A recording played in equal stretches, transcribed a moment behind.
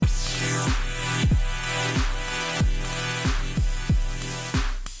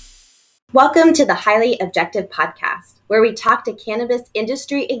Welcome to the Highly Objective Podcast, where we talk to cannabis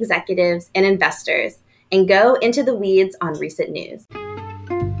industry executives and investors and go into the weeds on recent news.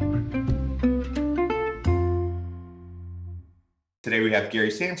 Today we have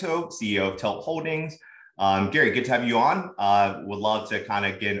Gary Santo, CEO of TILT Holdings. Gary, good to have you on. Would love to kind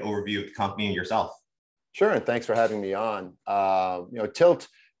of get an overview of the company and yourself. Sure, and thanks for having me on.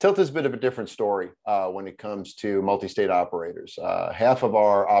 TILT is a bit of a different story when it comes to multi-state operators. Half of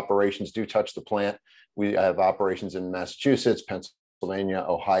our operations do touch the plant. We have operations in Massachusetts, Pennsylvania,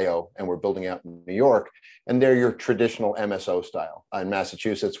 Ohio, and we're building out in New York. And they're your traditional MSO style. In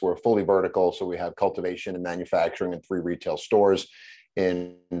Massachusetts, we're fully vertical, so we have cultivation and manufacturing and 3 retail stores.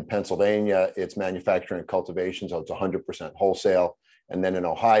 In Pennsylvania, it's manufacturing and cultivation, so it's 100% wholesale. And then in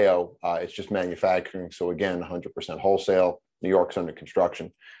Ohio, it's just manufacturing, so again, 100% wholesale. New York's under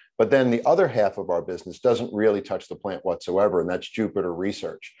construction. But then the other half of our business doesn't really touch the plant whatsoever, and that's Jupiter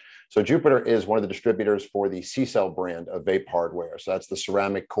Research. So Jupiter is one of the distributors for the C-Cell brand of vape hardware. So that's the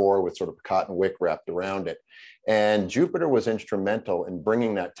ceramic core with sort of cotton wick wrapped around it. And Jupiter was instrumental in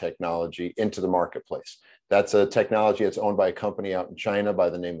bringing that technology into the marketplace. That's a technology that's owned by a company out in China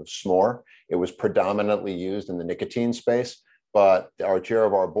by the name of S'more. It was predominantly used in the nicotine space, but our chair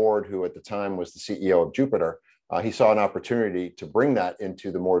of our board, who at the time was the CEO of Jupiter, he saw an opportunity to bring that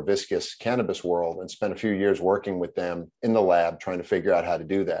into the more viscous cannabis world and spent a few years working with them in the lab trying to figure out how to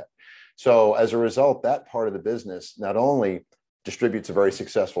do that. So as a result, that part of the business not only distributes a very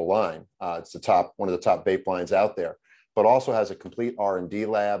successful line, it's one of the top vape lines out there, but also has a complete R&D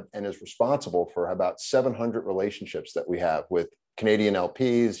lab and is responsible for about 700 relationships that we have with Canadian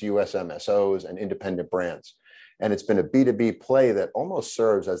LPs, US MSOs, and independent brands. And it's been a B2B play that almost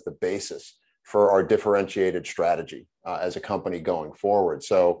serves as the basis for our differentiated strategy as a company going forward.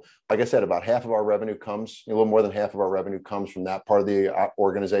 So like I said, about half of our revenue comes, a little more than half of our revenue comes from that part of the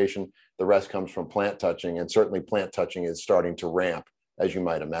organization. The rest comes from plant touching, and certainly plant touching is starting to ramp, as you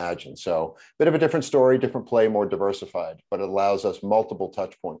might imagine. So a bit of a different story, different play, more diversified, but it allows us multiple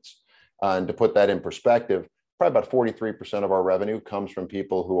touch points. And to put that in perspective, probably about 43% of our revenue comes from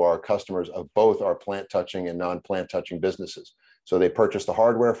people who are customers of both our plant touching and non-plant touching businesses. So they purchase the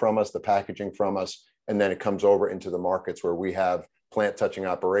hardware from us, the packaging from us, and then it comes over into the markets where we have plant touching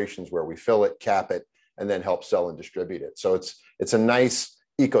operations where we fill it, cap it, and then help sell and distribute it. So it's a nice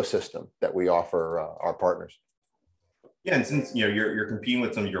ecosystem that we offer our partners. Yeah, and since you're competing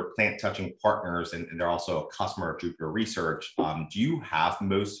with some of your plant touching partners, and they're also a customer of Jupiter Research, do you have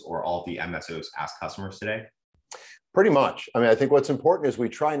most or all of the MSOs as customers today? Pretty much. I mean, I think what's important is we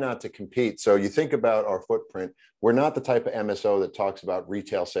try not to compete. So you think about our footprint, we're not the type of MSO that talks about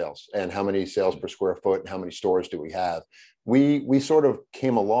retail sales and how many sales per square foot and how many stores do we have. We sort of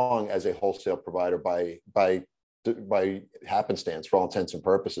came along as a wholesale provider by happenstance for all intents and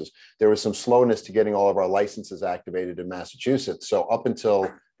purposes. There was some slowness to getting all of our licenses activated in Massachusetts. So up until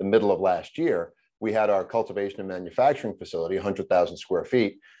the middle of last year, we had our cultivation and manufacturing facility, 100,000 square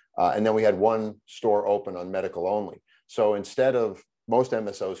feet. And then we had one store open on medical only. So instead of most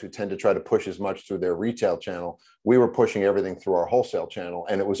MSOs who tend to try to push as much through their retail channel, we were pushing everything through our wholesale channel.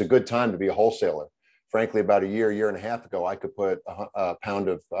 And it was a good time to be a wholesaler. Frankly, about a year and a half ago, I could put a pound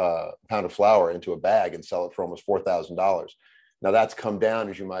of flour into a bag and sell it for almost $4,000. Now that's come down,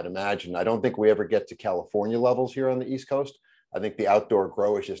 as you might imagine. I don't think we ever get to California levels here on the East Coast. I think the outdoor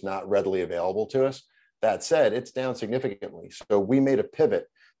grow is just not readily available to us. That said, it's down significantly. So we made a pivot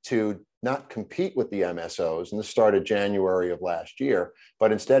to not compete with the MSOs, and this started January of last year,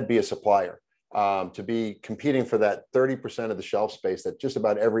 but instead be a supplier, to be competing for that 30% of the shelf space that just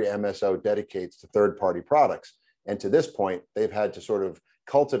about every MSO dedicates to third-party products. And to this point, they've had to sort of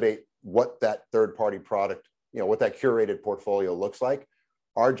cultivate what that third-party product, what that curated portfolio looks like.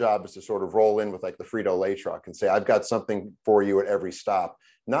 Our job is to sort of roll in with like the Frito-Lay truck and say, I've got something for you at every stop.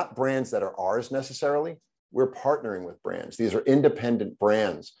 Not brands that are ours necessarily. We're partnering with brands. These are independent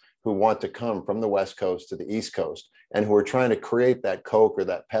brands who want to come from the West Coast to the East Coast and who are trying to create that Coke or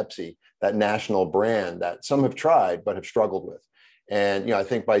that Pepsi, that national brand that some have tried but have struggled with. And I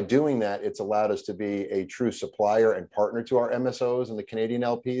think by doing that, it's allowed us to be a true supplier and partner to our MSOs and the Canadian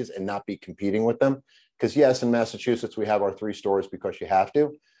LPs and not be competing with them. Because yes, in Massachusetts, we have our 3 stores because you have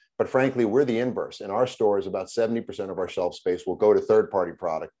to. But frankly, we're the inverse. In our stores, about 70% of our shelf space will go to third-party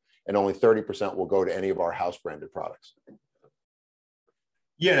product, and only 30% will go to any of our house branded products.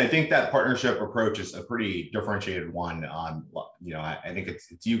 Yeah, and I think that partnership approach is a pretty differentiated one. I think it's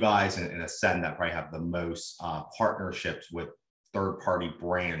you guys and Ascend that probably have the most partnerships with third-party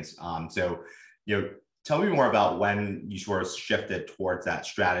brands. Tell me more about when you sort of shifted towards that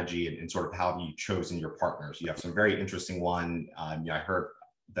strategy and sort of how you chosen your partners. You have some very interesting one. I heard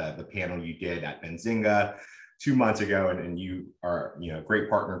the panel you did at Benzinga 2 months ago, and you are a great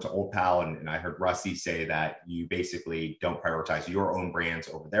partner to Old Pal, and I heard Rusty say that you basically don't prioritize your own brands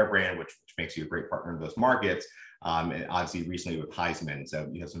over their brand, which makes you a great partner in those markets. And obviously recently with Heisman, so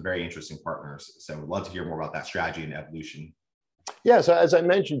you have some very interesting partners. So we'd love to hear more about that strategy and evolution. Yeah, so as I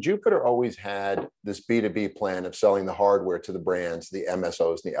mentioned, Jupiter always had this B2B plan of selling the hardware to the brands, the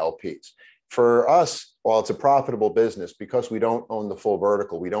MSOs, and the LPs. For us, while it's a profitable business, because we don't own the full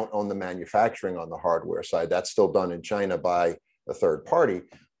vertical, we don't own the manufacturing on the hardware side, that's still done in China by a third party,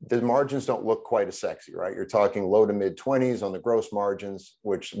 the margins don't look quite as sexy, right? You're talking low to mid 20s on the gross margins,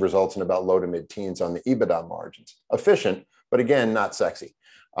 which results in about low to mid teens on the EBITDA margins. Efficient, but again, not sexy.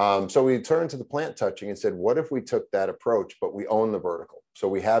 So we turned to the plant touching and said, what if we took that approach, but we own the vertical? So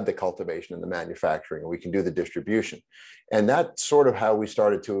we have the cultivation and the manufacturing, and we can do the distribution. And that's sort of how we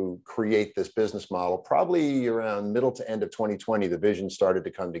started to create this business model. Probably around middle to end of 2020, the vision started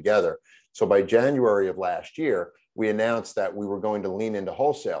to come together. So by January of last year, we announced that we were going to lean into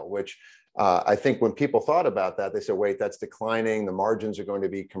wholesale, which I think when people thought about that, they said, wait, that's declining. The margins are going to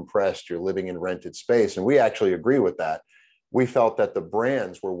be compressed. You're living in rented space. And we actually agree with that. We felt that the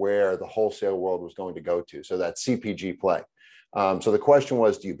brands were where the wholesale world was going to go to. So that CPG play. So the question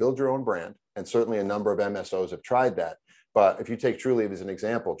was, do you build your own brand? And certainly a number of MSOs have tried that. But if you take Trulieve as an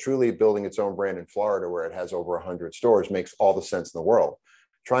example, Trulieve building its own brand in Florida, where it has over 100 stores, makes all the sense in the world.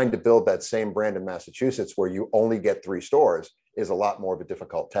 Trying to build that same brand in Massachusetts, where you only get 3 stores, is a lot more of a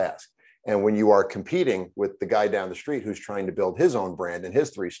difficult task. And when you are competing with the guy down the street who's trying to build his own brand in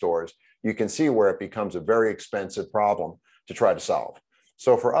his 3 stores, you can see where it becomes a very expensive problem to try to solve.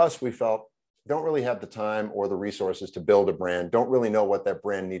 So for us, we felt, don't really have the time or the resources to build a brand, don't really know what that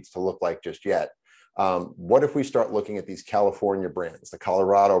brand needs to look like just yet. What if we start looking at these California brands, the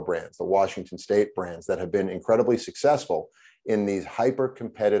Colorado brands, the Washington State brands that have been incredibly successful in these hyper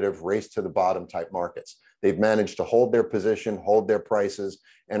competitive race to the bottom type markets? They've managed to hold their position, hold their prices,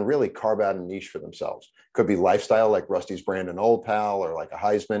 and really carve out a niche for themselves. Could be lifestyle like Rusty's brand and Old Pal, or like a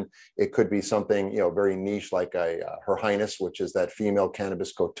Heisman. It could be something very niche like Her Highness, which is that female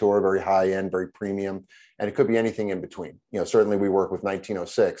cannabis couture, very high end, very premium. And it could be anything in between. Certainly we work with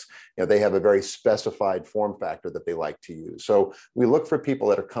 1906. They have a very specified form factor that they like to use. So we look for people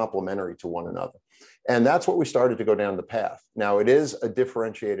that are complementary to one another. And that's what we started to go down the path. Now, it is a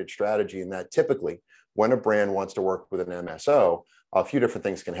differentiated strategy in that typically when a brand wants to work with an MSO, a few different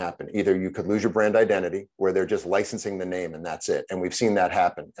things can happen. Either you could lose your brand identity, where they're just licensing the name and that's it. And we've seen that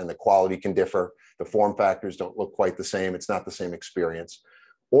happen, and the quality can differ. The form factors don't look quite the same. It's not the same experience.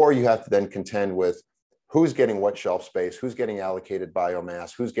 Or you have to then contend with who's getting what shelf space, who's getting allocated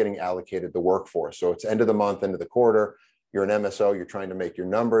biomass, who's getting allocated the workforce. So it's end of the month, end of the quarter. You're an MSO, you're trying to make your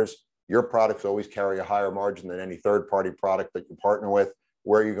numbers. Your products always carry a higher margin than any third-party product that you partner with.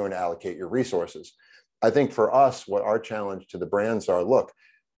 Where are you going to allocate your resources? I think for us, what our challenge to the brands are, look,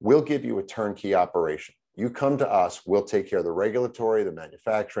 we'll give you a turnkey operation. You come to us, we'll take care of the regulatory, the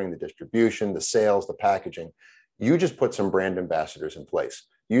manufacturing, the distribution, the sales, the packaging. You just put some brand ambassadors in place.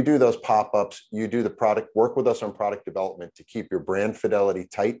 You do those pop-ups, you do the product, work with us on product development to keep your brand fidelity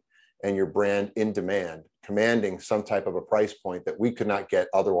tight and your brand in demand, commanding some type of a price point that we could not get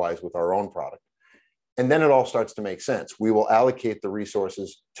otherwise with our own product. And then it all starts to make sense. We will allocate the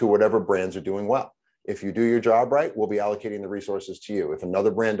resources to whatever brands are doing well. If you do your job right, we'll be allocating the resources to you. If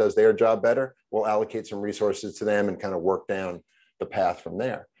another brand does their job better, we'll allocate some resources to them and kind of work down the path from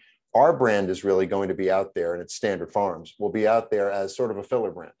there. Our brand is really going to be out there, and it's Standard Farms. We'll be out there as sort of a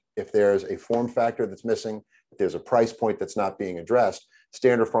filler brand. If there's a form factor that's missing, if there's a price point that's not being addressed,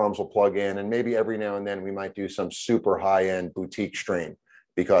 Standard Farms will plug in, and maybe every now and then we might do some super high-end boutique strain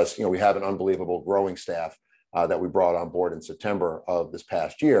because we have an unbelievable growing staff that we brought on board in September of this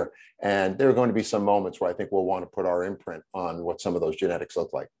past year. And there are going to be some moments where I think we'll want to put our imprint on what some of those genetics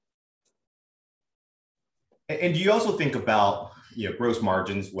look like. And do you also think about gross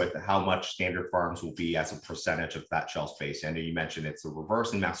margins with how much Standard Farms will be as a percentage of that shelf space? I know you mentioned it's the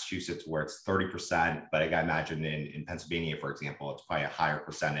reverse in Massachusetts where it's 30%, but I gotta imagine in Pennsylvania, for example, it's probably a higher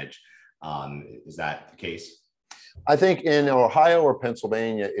percentage. Is that the case? I think in Ohio or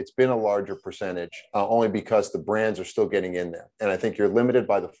Pennsylvania, it's been a larger percentage only because the brands are still getting in there. And I think you're limited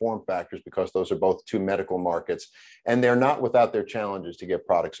by the form factors because those are both 2 medical markets, and they're not without their challenges to get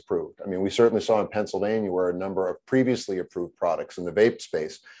products approved. I mean, we certainly saw in Pennsylvania where a number of previously approved products in the vape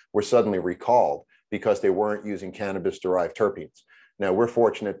space were suddenly recalled because they weren't using cannabis-derived terpenes. Now, we're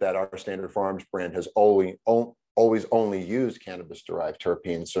fortunate that our Standard Farms brand has always only used cannabis-derived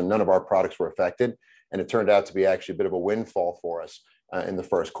terpenes, so none of our products were affected. And it turned out to be actually a bit of a windfall for us in the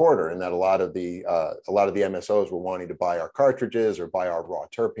first quarter, and that a lot of the MSOs were wanting to buy our cartridges or buy our raw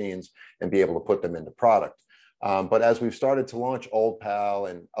terpenes and be able to put them into product. But as we've started to launch Old Pal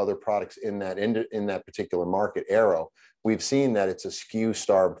and other products in that particular market, Aero, we've seen that it's a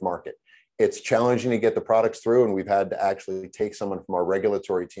SKU-starved market. It's challenging to get the products through, and we've had to actually take someone from our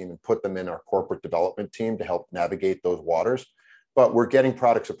regulatory team and put them in our corporate development team to help navigate those waters. But we're getting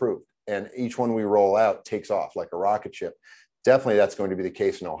products approved, and each one we roll out takes off like a rocket ship. Definitely that's going to be the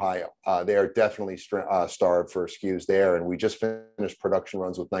case in Ohio. They are definitely starved for SKUs there, and we just finished production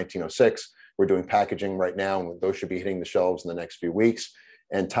runs with 1906. We're doing packaging right now, and those should be hitting the shelves in the next few weeks.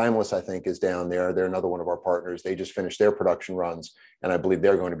 And Timeless, I think, is down there. They're another one of our partners. They just finished their production runs, and I believe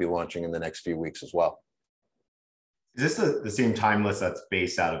they're going to be launching in the next few weeks as well. Is this the same Timeless that's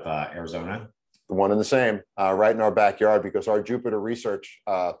based out of Arizona? The one and the same, right in our backyard, because our Jupiter research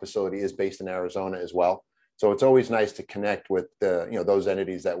facility is based in Arizona as well. So it's always nice to connect with those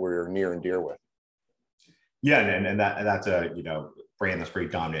entities that we're near and dear with. Yeah, and that's a brand that's pretty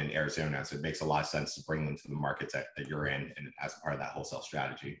dominant in Arizona, so it makes a lot of sense to bring them to the markets that you're in, and as part of that wholesale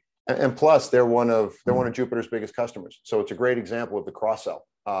strategy. And plus, they're one of Jupiter's biggest customers, so it's a great example of the cross sell.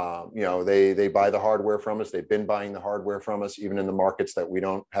 They buy the hardware from us. They've been buying the hardware from us, even in the markets that we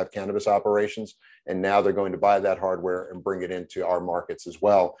don't have cannabis operations, and now they're going to buy that hardware and bring it into our markets as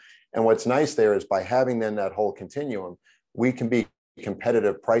well. And what's nice there is by having then that whole continuum, we can be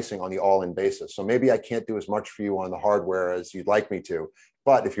competitive pricing on the all-in basis. So maybe I can't do as much for you on the hardware as you'd like me to,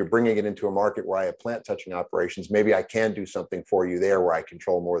 but if you're bringing it into a market where I have plant touching operations, maybe I can do something for you there where I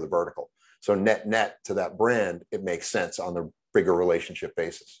control more of the vertical. So net to that brand, it makes sense on the bigger relationship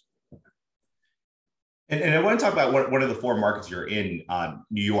basis. And I want to talk about one of the 4 markets you're in,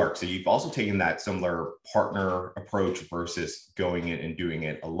 New York. So you've also taken that similar partner approach versus going in and doing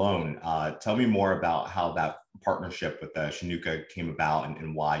it alone. Tell me more about how that partnership with Chinooka came about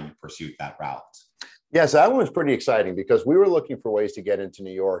and why you pursued that route. Yes, that one was pretty exciting because we were looking for ways to get into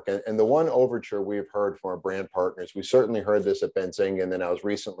New York. And the one overture we've heard from our brand partners, we certainly heard this at Benzinga, and then I was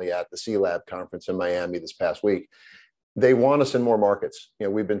recently at the C-Lab conference in Miami this past week. They want us in more markets.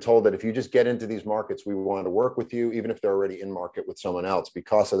 We've been told that if you just get into these markets, we want to work with you, even if they're already in market with someone else,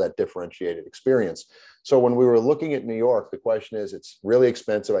 because of that differentiated experience. So when we were looking at New York, the question is, it's really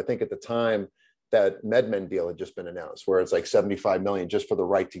expensive. I think at the time that MedMen deal had just been announced, where it's like $75 million just for the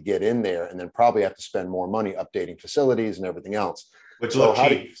right to get in there, and then probably have to spend more money updating facilities and everything else. Which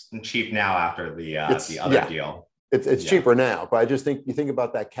looks cheap now after the other deal. It's cheaper now, but I just think you think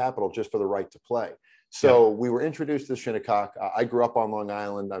about that capital just for the right to play. So we were introduced to Shinnecock. I grew up on Long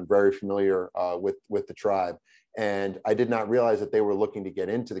Island. I'm very familiar with the tribe. And I did not realize that they were looking to get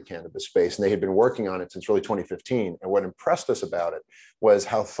into the cannabis space, and they had been working on it since really 2015. And what impressed us about it was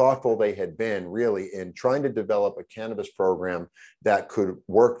how thoughtful they had been really in trying to develop a cannabis program that could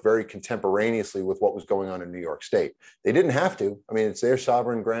work very contemporaneously with what was going on in New York State. They didn't have to. I mean, it's their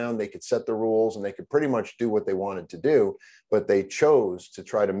sovereign ground. They could set the rules and they could pretty much do what they wanted to do, but they chose to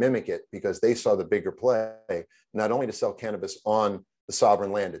try to mimic it because they saw the bigger play, not only to sell cannabis on the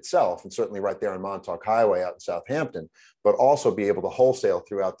sovereign land itself, and certainly right there on Montauk Highway out in Southampton, but also be able to wholesale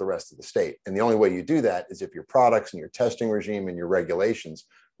throughout the rest of the state. And the only way you do that is if your products and your testing regime and your regulations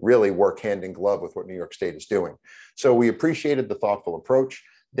really work hand in glove with what New York State is doing. So we appreciated the thoughtful approach.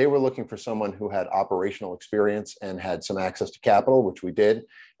 They were looking for someone who had operational experience and had some access to capital, which we did,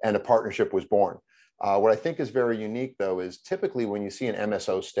 and a partnership was born. What I think is very unique, though, is typically when you see an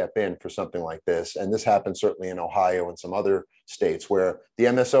MSO step in for something like this, and this happens certainly in Ohio and some other states where the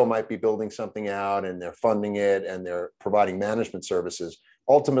MSO might be building something out and they're funding it and they're providing management services.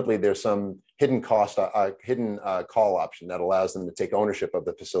 Ultimately, there's some hidden call option that allows them to take ownership of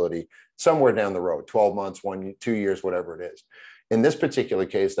the facility somewhere down the road, 12 months, 2 years, whatever it is. In this particular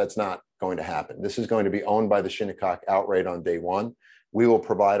case, that's not going to happen. This is going to be owned by the Shinnecock outright on day one. We will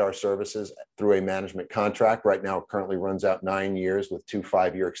provide our services through a management contract. Right now, it currently runs out 9 years with 2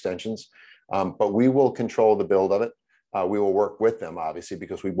 5-year extensions, but we will control the build of it. We will work with them, obviously,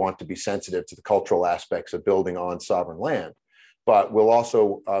 because we want to be sensitive to the cultural aspects of building on sovereign land. But we'll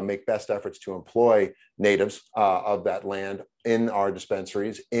also make best efforts to employ natives of that land in our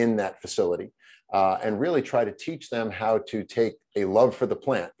dispensaries, in that facility, and really try to teach them how to take a love for the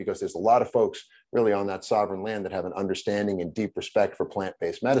plant, because there's a lot of folks really on that sovereign land that have an understanding and deep respect for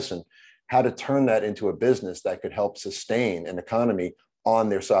plant-based medicine, how to turn that into a business that could help sustain an economy on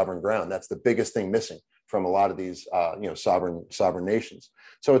their sovereign ground. That's the biggest thing missing from a lot of these sovereign nations.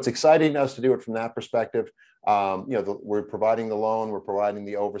 So it's exciting to us to do it from that perspective. We're providing the loan, we're providing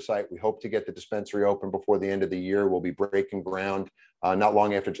the oversight. We hope to get the dispensary open before the end of the year. We'll be breaking ground not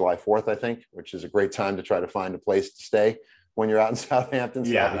long after July 4th, I think, which is a great time to try to find a place to stay. when you're out in Southampton.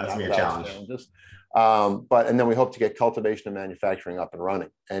 So Yeah, that's me a challenge. And then we hope to get cultivation and manufacturing up and running.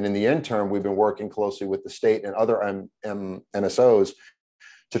 And in the interim, we've been working closely with the state and other MSOs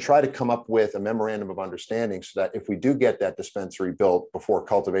to try to come up with a memorandum of understanding so that if we do get that dispensary built before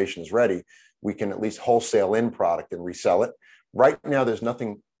cultivation is ready, we can at least wholesale in product and resell it. Right now, there's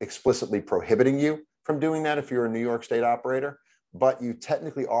nothing explicitly prohibiting you from doing that if you're a New York State operator, but you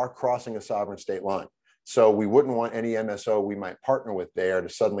technically are crossing a sovereign state line. So we wouldn't want any MSO we might partner with there to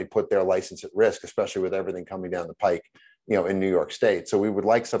suddenly put their license at risk, especially with everything coming down the pike, in New York State. So we would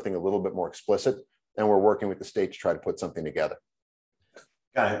like something a little bit more explicit, and we're working with the state to try to put something together.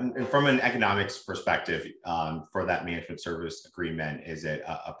 Got it. And from an economics perspective, for that management service agreement, is it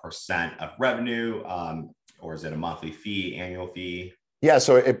a percent of revenue, or is it a monthly fee, annual fee? Yeah,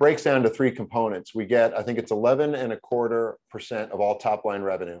 so it breaks down to three components. We get, I think it's 11.25% of all top line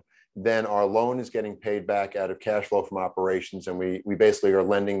revenue. Then our loan is getting paid back out of cash flow from operations, and we basically are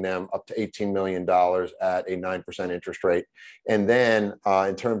lending them up to $18 million at a 9% interest rate. And then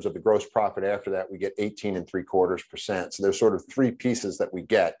in terms of the gross profit after that, we get 18.75%. So there's sort of three pieces that we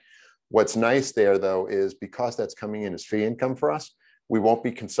get. What's nice there, though, is because that's coming in as fee income for us, we won't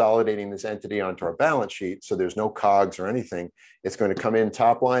be consolidating this entity onto our balance sheet. So there's no COGS or anything. It's going to come in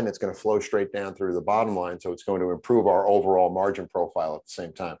top line. It's going to flow straight down through the bottom line. So it's going to improve our overall margin profile at the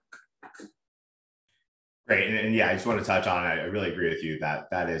same time. Great. And yeah, I just want to touch on, I really agree with you that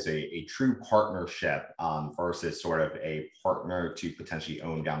that is a true partnership versus sort of a partner to potentially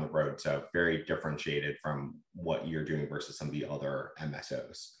own down the road. So very differentiated from what you're doing versus some of the other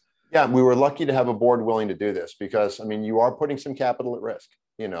MSOs. Yeah, we were lucky to have a board willing to do this because, I mean, you are putting some capital at risk.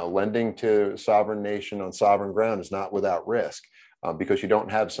 Lending to sovereign nation on sovereign ground is not without risk because you don't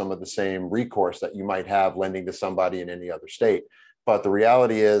have some of the same recourse that you might have lending to somebody in any other state. But the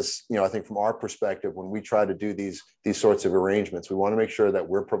reality is, I think from our perspective, when we try to do these sorts of arrangements, we want to make sure that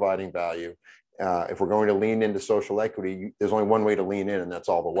we're providing value. If we're going to lean into social equity, there's only one way to lean in, and that's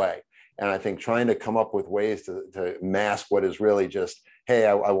all the way. And I think trying to come up with ways to mask what is really just, hey,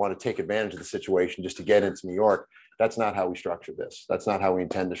 I want to take advantage of the situation just to get into New York. That's not how we structure this. That's not how we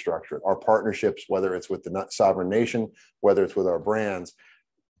intend to structure it. Our partnerships, whether it's with the sovereign nation, whether it's with our brands,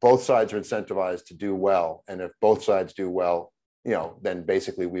 both sides are incentivized to do well. And if both sides do well, then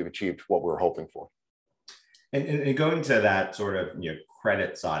basically we've achieved what we're hoping for. And going to that sort of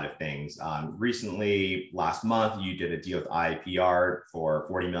credit side of things, recently last month you did a deal with IIPR for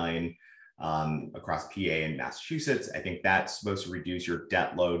 $40 million across PA and Massachusetts. I think that's supposed to reduce your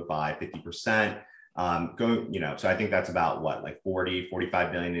debt load by 50%. So I think that's about what, like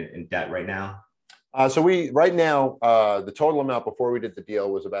 45 million in debt right now. So right now, the total amount before we did the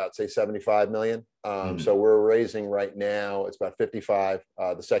deal was about, say, 75 million. So we're raising right now, it's about 55.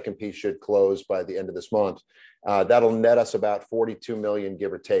 The second piece should close by the end of this month. That'll net us about 42 million,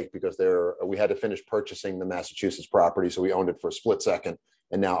 give or take, because we had to finish purchasing the Massachusetts property. So we owned it for a split second,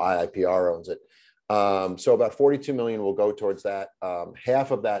 and now IIPR owns it. So about 42 million will go towards that.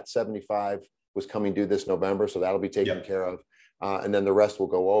 Half of that 75 was coming due this November. So that'll be taken care of. And then the rest will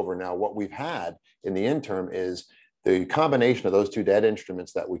go over. Now, what we've had in the interim is the combination of those two debt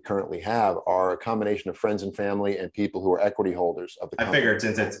instruments that we currently have are a combination of friends and family and people who are equity holders of the company. I figured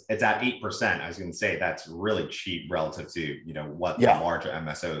since it's at 8%, I was going to say that's really cheap relative to what the larger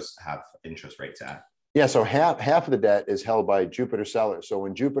MSOs have interest rates at. Yeah, so half of the debt is held by Jupiter sellers. So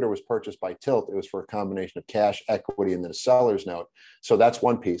when Jupiter was purchased by Tilt, it was for a combination of cash, equity, and then a seller's note. So that's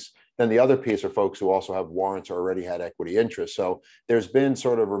one piece. Then the other piece are folks who also have warrants or already had equity interest. So there's been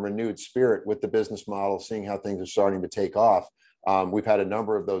sort of a renewed spirit with the business model, seeing how things are starting to take off. We've had a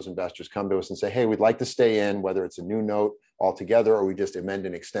number of those investors come to us and say, hey, we'd like to stay in, whether it's a new note altogether or we just amend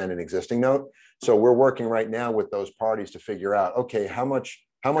and extend an existing note. So we're working right now with those parties to figure out, okay, how much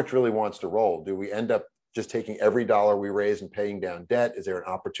really wants to roll? Do we end up just taking every dollar we raise and paying down debt? Is there an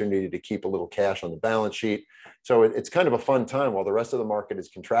opportunity to keep a little cash on the balance sheet? So it's kind of a fun time. While the rest of the market is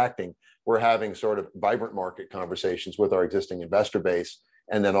contracting, we're having sort of vibrant market conversations with our existing investor base,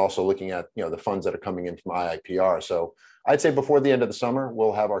 and then also looking at the funds that are coming in from IIPR. So I'd say before the end of the summer,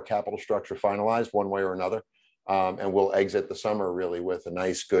 we'll have our capital structure finalized one way or another, and we'll exit the summer really with a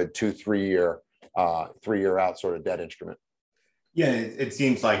nice, good 2-3 year out sort of debt instrument. Yeah, it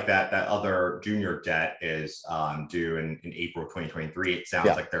seems like that other junior debt is due in April 2023. It sounds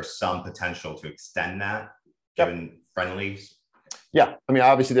like there's some potential to extend that, given friendlies. Yeah, I mean,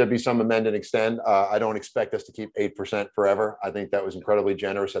 obviously there'd be some amend and extend. I don't expect us to keep 8% forever. I think that was incredibly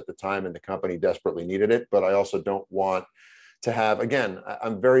generous at the time, and the company desperately needed it. But I also don't want to have, again,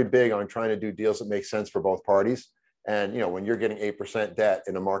 I'm very big on trying to do deals that make sense for both parties. And when you're getting 8% debt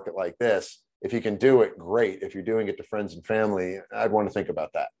in a market like this, If you can do it, great. If you're doing it to friends and family, I'd want to think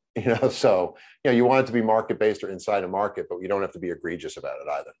about that. So you want it to be market based or inside a market, but you don't have to be egregious about it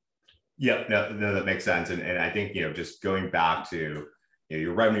either. Yeah, no, that makes sense. And I think, just going back to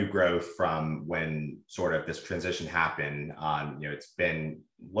your revenue growth from when sort of this transition happened, it's been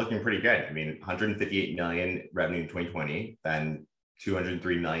looking pretty good. I mean, 158 million revenue in 2020, then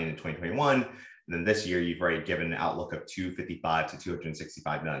 203 million in 2021. And then this year, you've already given an outlook of 255 to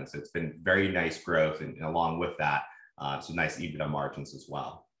 265 million. So it's been very nice growth. And along with that, some nice EBITDA margins as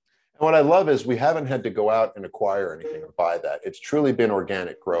well. And what I love is we haven't had to go out and acquire anything or buy that. It's truly been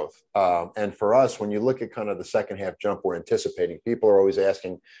organic growth. And for us, when you look at kind of the second half jump we're anticipating, people are always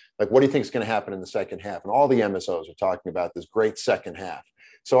asking, like, what do you think is going to happen in the second half? And all the MSOs are talking about this great second half.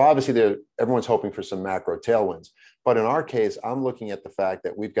 So obviously, everyone's hoping for some macro tailwinds. But in our case, I'm looking at the fact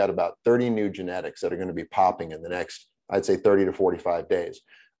that we've got about 30 new genetics that are going to be popping in the next, I'd say, 30 to 45 days.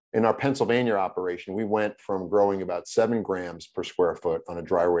 In our Pennsylvania operation, we went from growing about 7 grams per square foot on a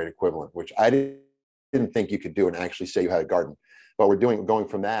dry weight equivalent, which I didn't think you could do and actually say you had a garden. But we're going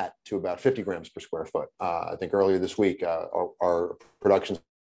from that to about 50 grams per square foot. I think earlier this week, our production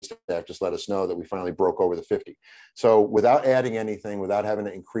staff just let us know that we finally broke over the 50. So without adding anything, without having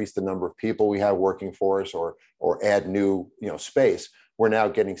to increase the number of people we have working for us or add new space, we're now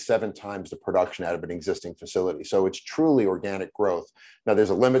getting 7 times the production out of an existing facility. So it's truly organic growth. Now, there's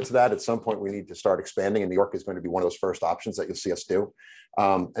a limit to that. At some point, we need to start expanding, and New York is going to be one of those first options that you'll see us do.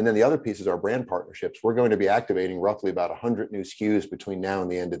 And then the other piece is our brand partnerships. We're going to be activating roughly about 100 new SKUs between now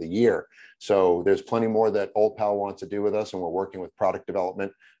and the end of the year. So there's plenty more that Old Pal wants to do with us, and we're working with product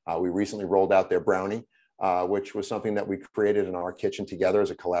development. We recently rolled out their brownie, which was something that we created in our kitchen together as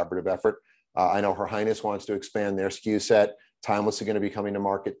a collaborative effort. I know Her Highness wants to expand their SKU set. Timeless is going to be coming to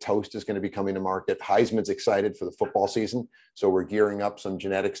market. Toast is going to be coming to market. Heisman's excited for the football season. So we're gearing up some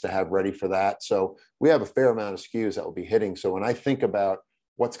genetics to have ready for that. So we have a fair amount of SKUs that will be hitting. So when I think about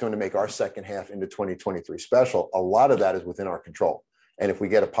what's going to make our second half into 2023 special, a lot of that is within our control. And if we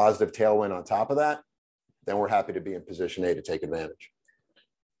get a positive tailwind on top of that, then we're happy to be in position A to take advantage.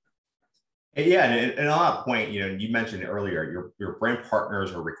 Yeah, and on that point, you mentioned earlier, your brand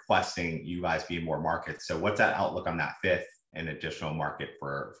partners are requesting you guys be in more markets. So what's that outlook on that 5th and additional market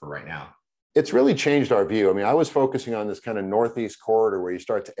for right now? It's really changed our view. I mean, I was focusing on this kind of Northeast corridor where you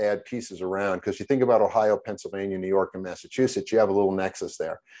start to add pieces around, because you think about Ohio, Pennsylvania, New York, and Massachusetts, you have a little nexus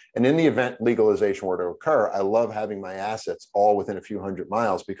there. And in the event legalization were to occur, I love having my assets all within a few hundred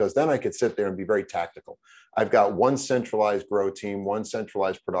miles, because then I could sit there and be very tactical. I've got one centralized grow team, one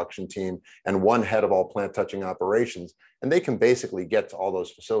centralized production team, and one head of all plant touching operations. And they can basically get to all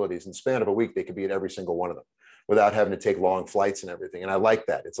those facilities. In the span of a week, they could be at every single one of them without having to take long flights and everything. And I like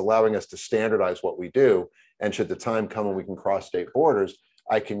that. It's allowing us to standardize what we do. And should the time come when we can cross state borders,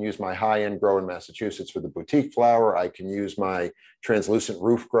 I can use my high-end grow in Massachusetts for the boutique flower. I can use my translucent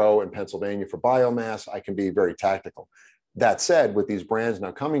roof grow in Pennsylvania for biomass. I can be very tactical. That said, with these brands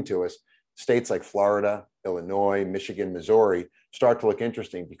now coming to us, states like Florida, Illinois, Michigan, Missouri start to look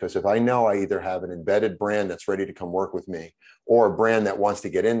interesting, because if I know I either have an embedded brand that's ready to come work with me, or a brand that wants to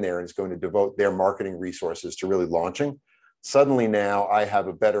get in there and is going to devote their marketing resources to really launching, suddenly now I have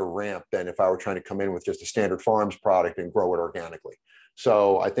a better ramp than if I were trying to come in with just a standard farms product and grow it organically.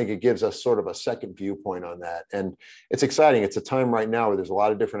 So I think it gives us sort of a second viewpoint on that. And it's exciting. It's a time right now where there's a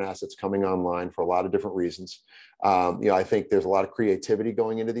lot of different assets coming online for a lot of different reasons. I think there's a lot of creativity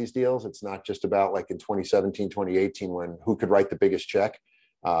going into these deals. It's not just about like in 2017, 2018, when who could write the biggest check,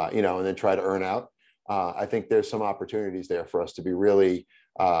 and then try to earn out. I think there's some opportunities there for us to be really,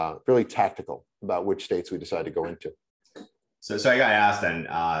 really tactical about which states we decide to go into. So I got to ask then,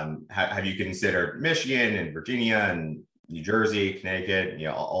 have you considered Michigan and Virginia and New Jersey, Connecticut,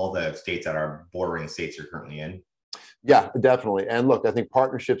 all the states that are bordering states you're currently in? Yeah, definitely. And look, I think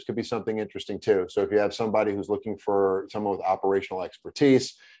partnerships could be something interesting too. So if you have somebody who's looking for someone with operational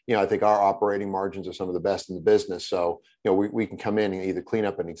expertise, I think our operating margins are some of the best in the business. So, we can come in and either clean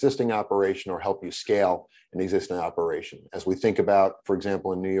up an existing operation or help you scale an existing operation. As we think about, for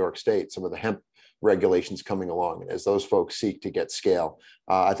example, in New York State, some of the hemp regulations coming along, and as those folks seek to get scale,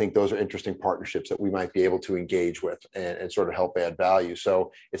 I think those are interesting partnerships that we might be able to engage with and sort of help add value.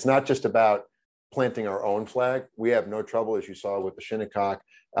 So it's not just about planting our own flag. We have no trouble, as you saw with the Shinnecock,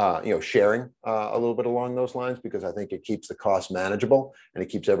 sharing a little bit along those lines, because I think it keeps the cost manageable and it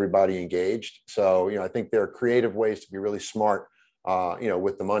keeps everybody engaged. So, I think there are creative ways to be really smart,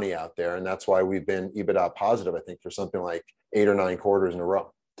 with the money out there. And that's why we've been EBITDA positive, I think, for something like 8 or 9 quarters in a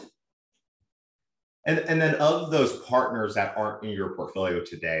row. And then of those partners that aren't in your portfolio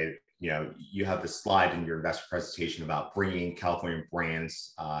today, you have the slide in your investor presentation about bringing California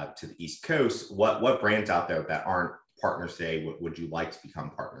brands to the East Coast. What brands out there that aren't partners today would you like to become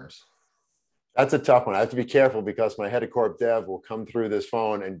partners? That's a tough one. I have to be careful because my head of corp dev will come through this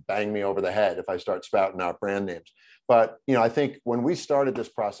phone and bang me over the head if I start spouting out brand names. But I think when we started this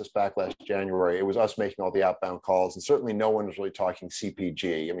process back last January, it was us making all the outbound calls, and certainly no one was really talking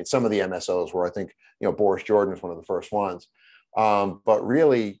CPG. I mean, some of the MSOs were, I think, Boris Jordan was one of the first ones. But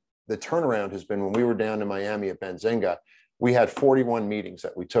really, the turnaround has been when we were down in Miami at Benzinga, we had 41 meetings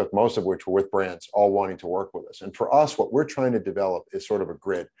that we took, most of which were with brands all wanting to work with us. And for us, what we're trying to develop is sort of a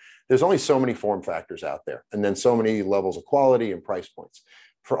grid. There's only so many form factors out there, and then so many levels of quality and price points.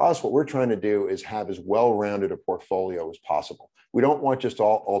 For us, what we're trying to do is have as well-rounded a portfolio as possible. We don't want just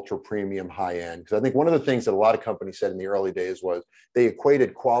all ultra premium high end, because I think one of the things that a lot of companies said in the early days was they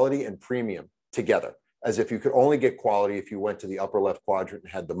equated quality and premium together, as if you could only get quality if you went to the upper left quadrant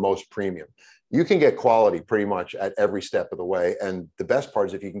and had the most premium. You can get quality pretty much at every step of the way. And the best part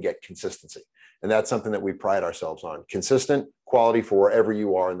is if you can get consistency. And that's something that we pride ourselves on. Consistent quality for wherever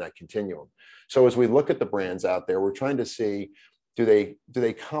you are in that continuum. So as we look at the brands out there, we're trying to see, do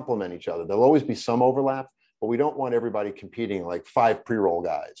they complement each other? There'll always be some overlap, but we don't want everybody competing like 5 pre-roll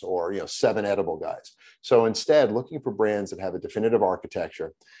guys or 7 edible guys. So instead, looking for brands that have a definitive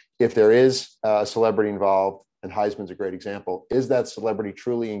architecture. If there is a celebrity involved, and Heisman's a great example, is that celebrity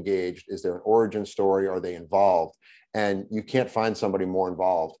truly engaged? Is there an origin story? Are they involved? And you can't find somebody more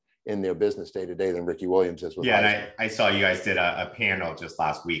involved in their business day to day than Ricky Williams is with Heisman. And I saw you guys did a panel just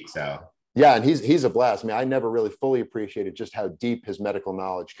last week. So yeah, and he's a blast. I mean, I never really fully appreciated just how deep his medical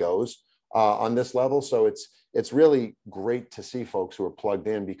knowledge goes on this level. So it's really great to see folks who are plugged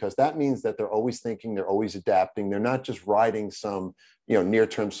in, because that means that they're always thinking, they're always adapting. They're not just riding some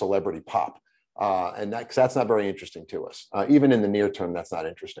near-term celebrity pop. And that's not very interesting to us. Even in the near term, that's not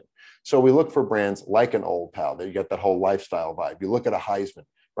interesting. So we look for brands like an Old Pal. That you get that whole lifestyle vibe. You look at a Heisman,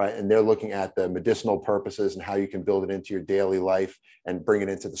 right? And they're looking at the medicinal purposes and how you can build it into your daily life and bring it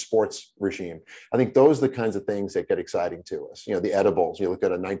into the sports regime. I think those are the kinds of things that get exciting to us. The edibles, you look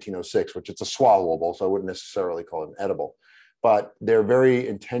at a 1906, which it's a swallowable, so I wouldn't necessarily call it an edible, but they're very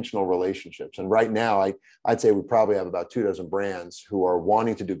intentional relationships. And right now, I'd say we probably have about 24 brands who are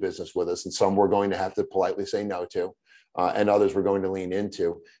wanting to do business with us, and some we're going to have to politely say no to, and others we're going to lean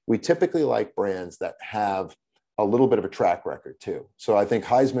into. We typically like brands that have a little bit of a track record too. So I think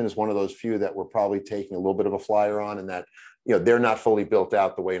Heisman is one of those few that we're probably taking a little bit of a flyer on, and that they're not fully built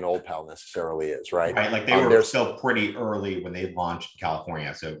out the way an Old Pal necessarily is, right? Right, like they were still pretty early when they launched in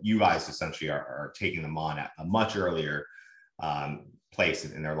California. So you guys essentially are taking them on at a much earlier place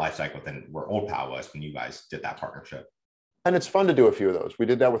in their life cycle than where Old Pal was when you guys did that partnership. And it's fun to do a few of those. We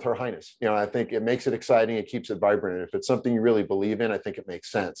did that with Her Highness. I think it makes it exciting. It keeps it vibrant. And if it's something you really believe in, I think it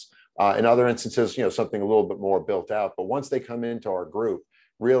makes sense. In other instances, something a little bit more built out. But once they come into our group,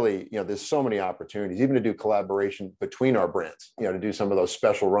 really, there's so many opportunities, even to do collaboration between our brands, to do some of those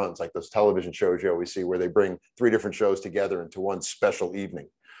special runs, like those television shows you always see where they bring 3 different shows together into one special evening.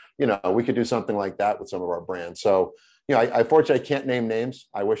 We could do something like that with some of our brands. So, I fortunately can't name names.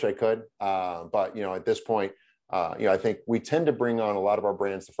 I wish I could. But, at this point, I think we tend to bring on a lot of our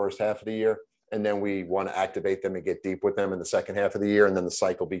brands the first half of the year, and then we want to activate them and get deep with them in the second half of the year. And then the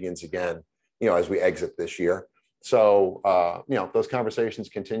cycle begins again, as we exit this year. So, those conversations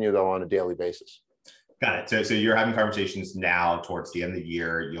continue, though, on a daily basis. Got it. So you're having conversations now towards the end of the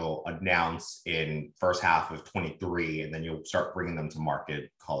year. You'll announce in first half of 23, and then you'll start bringing them to market,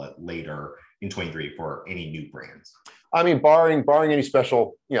 call it later in 23 for any new brands. I mean, barring any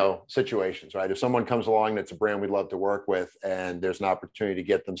special, situations, right? If someone comes along that's a brand we'd love to work with, and there's an opportunity to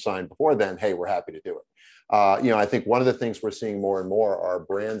get them signed before then, hey, we're happy to do it. I think one of the things we're seeing more and more are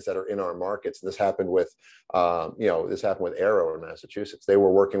brands that are in our markets. And this happened with, Arrow in Massachusetts. They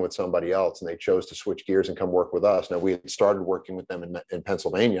were working with somebody else, and they chose to switch gears and come work with us. Now, we had started working with them in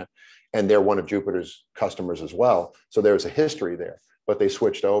Pennsylvania, and they're one of Jupiter's customers as well. So there's a history there. But they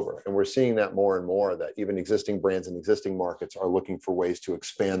switched over. And we're seeing that more and more, that even existing brands in existing markets are looking for ways to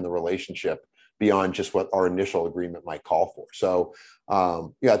expand the relationship beyond just what our initial agreement might call for. So,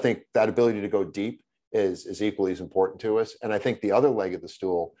 I think that ability to go deep is equally as important to us. And I think the other leg of the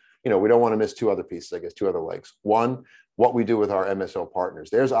stool, we don't want to miss 2 other pieces, I guess, 2 other legs. One, what we do with our MSO partners.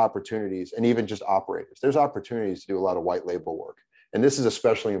 There's opportunities, and even just operators, there's opportunities to do a lot of white label work. And this is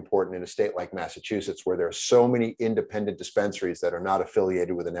especially important in a state like Massachusetts, where there are so many independent dispensaries that are not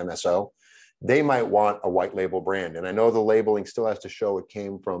affiliated with an MSO. They might want a white label brand. And I know the labeling still has to show it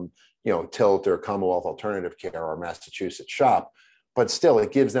came from, Tilt or Commonwealth Alternative Care or Massachusetts Shop, but still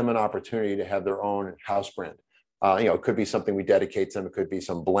it gives them an opportunity to have their own house brand. It could be something we dedicate to them. It could be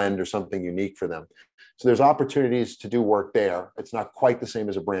some blend or something unique for them. So there's opportunities to do work there. It's not quite the same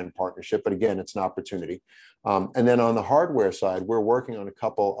as a brand partnership, but again, it's an opportunity. And then on the hardware side, we're working on a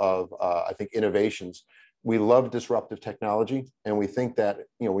couple of, I think, innovations. We love disruptive technology, and we think that,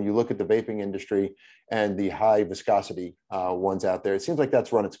 when you look at the vaping industry and the high viscosity ones out there, it seems like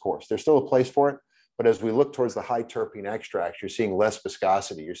that's run its course. There's still a place for it, but as we look towards the high terpene extracts, you're seeing less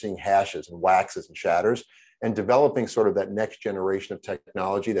viscosity. You're seeing hashes and waxes and shatters, and developing sort of that next generation of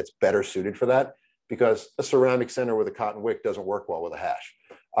technology that's better suited for that, because a ceramic center with a cotton wick doesn't work well with a hash.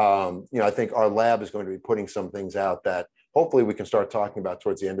 I think our lab is going to be putting some things out that hopefully we can start talking about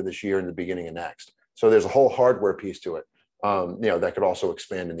towards the end of this year and the beginning of next. So there's a whole hardware piece to it, that could also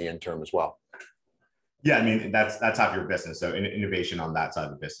expand in the interim as well. Yeah, I mean, that's half your business. So innovation on that side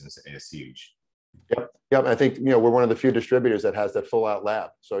of the business is huge. Yep. I think, we're one of the few distributors that has that full out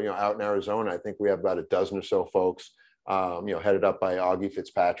lab. So, out in Arizona, I think we have about a dozen or so folks, headed up by Augie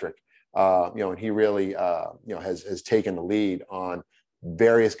Fitzpatrick, and he really, has taken the lead on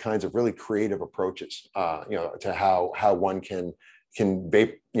various kinds of really creative approaches, to how one can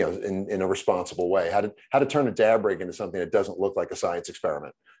vape, in a responsible way, how to turn a dab rig into something that doesn't look like a science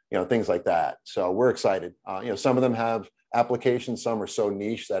experiment, things like that. So we're excited. Some of them have applications, some are so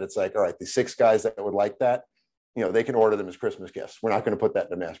niche that it's like, all right, the 6 guys that would like that, they can order them as Christmas gifts. We're not going to put that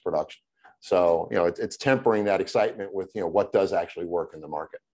into mass production. So, it's tempering that excitement with, what does actually work in the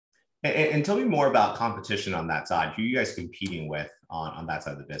market. And tell me more about competition on that side. Who are you guys competing with on that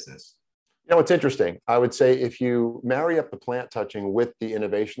side of the business? It's interesting. I would say if you marry up the plant touching with the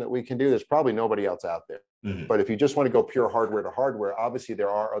innovation that we can do, there's probably nobody else out there. Mm-hmm. But if you just want to go pure hardware to hardware, obviously there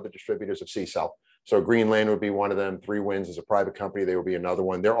are other distributors of C-Cell. So Greenland would be one of them. 3 Winds is a private company. They would be another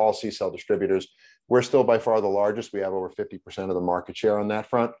one. They're all C-Cell distributors. We're still by far the largest. We have over 50% of the market share on that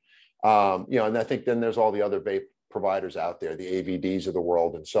front. And I think then there's all the other vape providers out there, the AVDs of the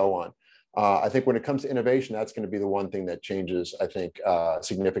world and so on. I think when it comes to innovation, that's going to be the one thing that changes, I think,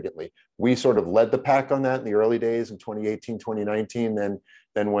 significantly. We sort of led the pack on that in the early days in 2018, 2019.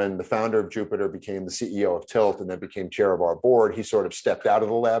 Then when the founder of Jupiter became the CEO of Tilt and then became chair of our board, he sort of stepped out of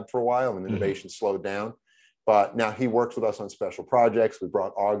the lab for a while and innovation slowed down. But now he works with us on special projects. We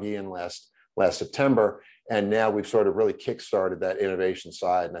brought Augie in last September, and now we've sort of really kickstarted that innovation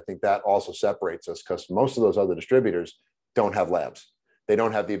side. And I think that also separates us because most of those other distributors don't have labs. They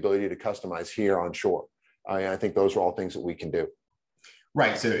don't have the ability to customize here on shore. I think those are all things that we can do.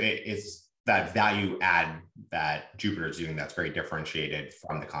 Right. So it's that value add that Jupiter is doing that's very differentiated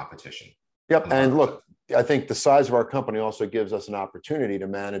from the competition. Yep. And look, I think the size of our company also gives us an opportunity to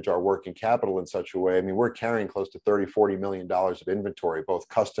manage our working capital in such a way. I mean, we're carrying close to $30-40 million of inventory, both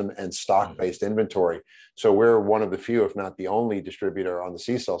custom and stock-based inventory. So we're one of the few, if not the only distributor on the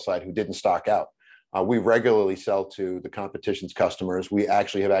C-Cell side who didn't stock out. We regularly sell to the competition's customers. We have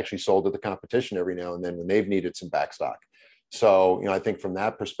sold to the competition every now and then when they've needed some backstock. So, I think from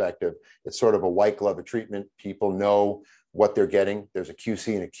that perspective, it's sort of a white glove treatment. People know what they're getting. There's a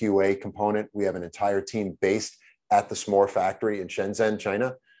QC and a QA component. We have an entire team based at the S'more factory in Shenzhen,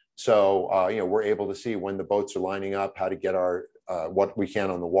 China. So, we're able to see when the boats are lining up, how to get our what we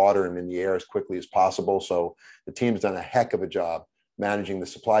can on the water and in the air as quickly as possible. So the team's done a heck of a job managing the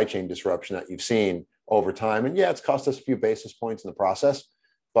supply chain disruption that you've seen over time. And yeah, it's cost us a few basis points in the process,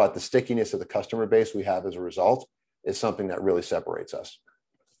 but the stickiness of the customer base we have as a result is something that really separates us.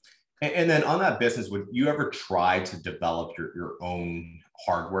 And then on that business, would you ever try to develop your own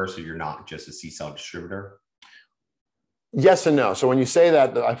hardware so you're not just a C-Cell distributor? Yes and no. So when you say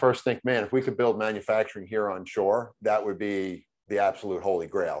that, I first think, man, if we could build manufacturing here on shore, that would be the absolute holy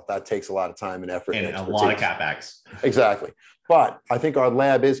grail. That takes a lot of time and effort and a lot of CapEx. Exactly. But I think our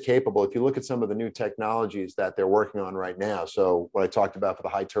lab is capable. If you look at some of the new technologies that they're working on right now, so what I talked about for the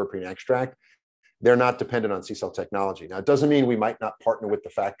high terpene extract, they're not dependent on C-Cell technology. Now, it doesn't mean we might not partner with the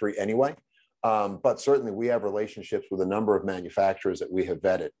factory anyway, but certainly we have relationships with a number of manufacturers that we have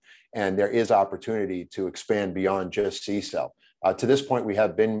vetted, and there is opportunity to expand beyond just C-Cell. To this point, we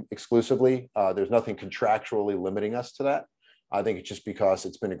have been exclusively. There's nothing contractually limiting us to that. I think it's just because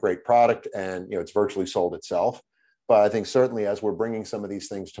it's been a great product and it's virtually sold itself. But I think certainly as we're bringing some of these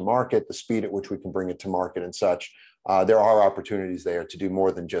things to market, the speed at which we can bring it to market and such, there are opportunities there to do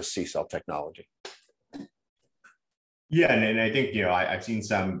more than just C-Cell technology. Yeah, and I think, I've seen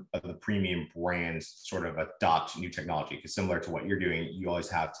some of the premium brands sort of adopt new technology because similar to what you're doing, you always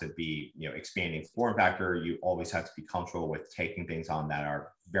have to be, expanding form factor. You always have to be comfortable with taking things on that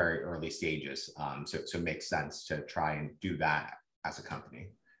are very early stages. So it makes sense to try and do that as a company.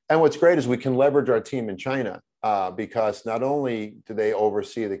 And what's great is we can leverage our team in China because not only do they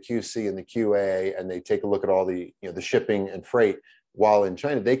oversee the QC and the QA, and they take a look at all the, the shipping and freight while in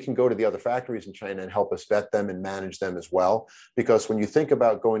China, they can go to the other factories in China and help us vet them and manage them as well. Because when you think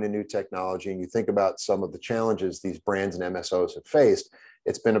about going to new technology and you think about some of the challenges these brands and MSOs have faced,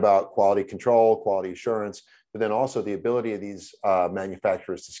 it's been about quality control, quality assurance, but then also the ability of these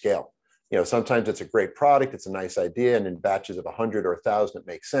manufacturers to scale. Sometimes it's a great product, it's a nice idea, and in batches of 100 or 1,000, it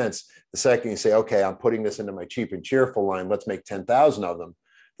makes sense. The second you say, okay, I'm putting this into my cheap and cheerful line, let's make 10,000 of them,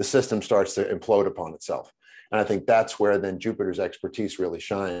 the system starts to implode upon itself. And I think that's where then Jupiter's expertise really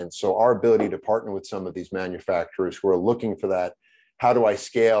shines. So our ability to partner with some of these manufacturers who are looking for that, how do I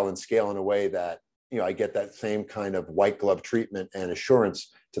scale and scale in a way that, I get that same kind of white glove treatment and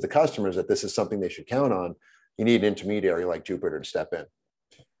assurance to the customers that this is something they should count on. You need an intermediary like Jupiter to step in.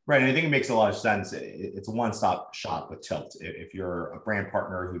 Right. And I think it makes a lot of sense. It's a one-stop shop with Tilt. If you're a brand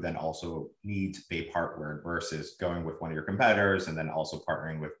partner who then also needs vape hardware versus going with one of your competitors and then also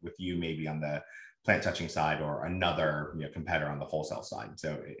partnering with you maybe on the plant touching side or another competitor on the wholesale side.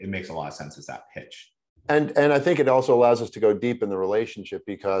 So it makes a lot of sense as that pitch. And I think it also allows us to go deep in the relationship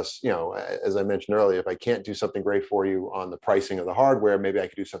because, as I mentioned earlier, if I can't do something great for you on the pricing of the hardware, maybe I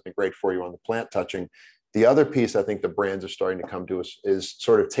could do something great for you on the plant touching. The other piece I think the brands are starting to come to us is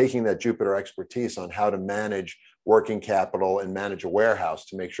sort of taking that Jupiter expertise on how to manage working capital and manage a warehouse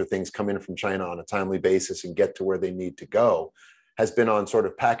to make sure things come in from China on a timely basis and get to where they need to go, has been on sort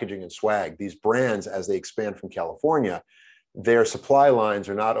of packaging and swag. These brands, as they expand from California, their supply lines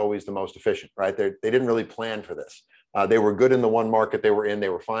are not always the most efficient, right? They didn't really plan for this. They were good in the one market they were in. They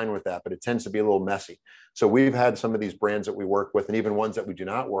were fine with that, but it tends to be a little messy. So we've had some of these brands that we work with, and even ones that we do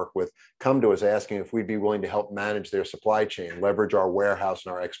not work with, come to us asking if we'd be willing to help manage their supply chain, leverage our warehouse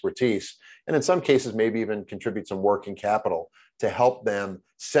and our expertise, and in some cases, maybe even contribute some working capital to help them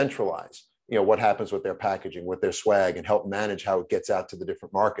centralize what happens with their packaging, with their swag, and help manage how it gets out to the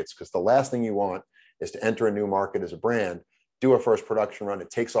different markets. Because the last thing you want is to enter a new market as a brand, do a first production run,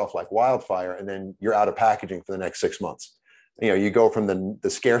 it takes off like wildfire, and then you're out of packaging for the next 6 months. You go from the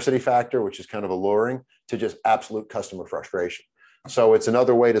scarcity factor, which is kind of alluring, to just absolute customer frustration. So it's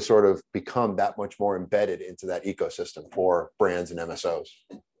another way to sort of become that much more embedded into that ecosystem for brands and MSOs.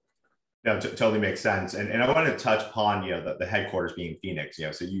 No, totally makes sense. And I want to touch upon, the headquarters being Phoenix.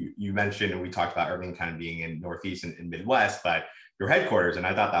 So you mentioned, and we talked about everything kind of being in Northeast and Midwest, but your headquarters, and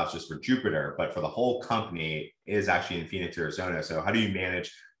I thought that was just for Jupiter, but for the whole company is actually in Phoenix, Arizona. So how do you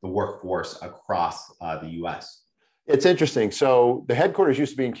manage the workforce across the US? It's interesting. So the headquarters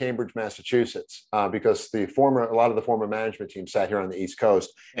used to be in Cambridge, Massachusetts, because a lot of the former management team sat here on the East Coast.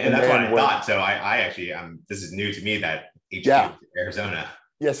 And that's what I thought. So I actually, this is new to me that HQ is Arizona.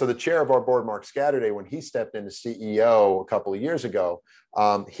 Yeah, so the chair of our board, Mark Scatterday, when he stepped in as CEO a couple of years ago,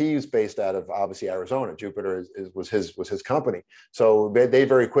 he's based out of obviously Arizona. Jupiter was his company, so they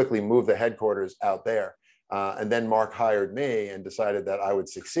very quickly moved the headquarters out there. And then Mark hired me and decided that I would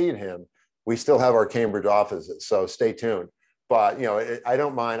succeed him. We still have our Cambridge offices, so stay tuned. But I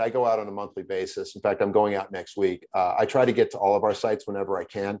don't mind. I go out on a monthly basis. In fact, I'm going out next week. I try to get to all of our sites whenever I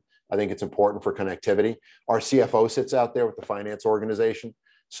can. I think it's important for connectivity. Our CFO sits out there with the finance organization.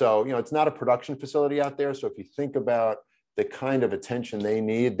 So, it's not a production facility out there. So if you think about the kind of attention they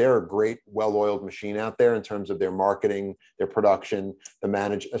need, they're a great, well-oiled machine out there in terms of their marketing, their production,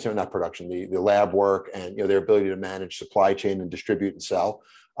 the lab work, and their ability to manage supply chain and distribute and sell.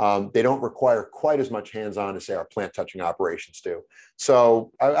 They don't require quite as much hands-on as, say, our plant touching operations do.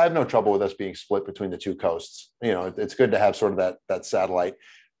 So I have no trouble with us being split between the two coasts. It's good to have sort of that satellite.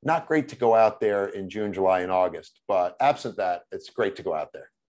 Not great to go out there in June, July, and August, but absent that, it's great to go out there.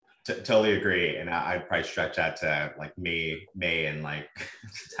 Totally agree. And I'd probably stretch that to like May and like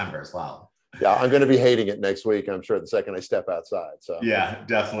September as well. Yeah, I'm going to be hating it next week, I'm sure, the second I step outside. So yeah,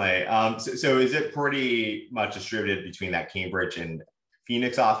 definitely. So is it pretty much distributed between that Cambridge and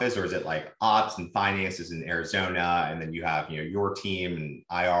Phoenix office, or is it like ops and finances in Arizona, and then you have your team and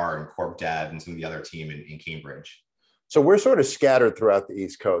IR and corp dev and some of the other team in Cambridge? So we're sort of scattered throughout the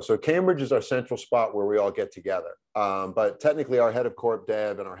East Coast. So Cambridge is our central spot where we all get together. But technically our head of corp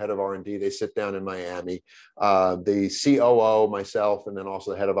dev and our head of R&D, they sit down in Miami. The COO, myself, and then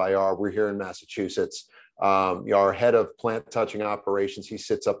also the head of IR, we're here in Massachusetts. Our head of plant touching operations, he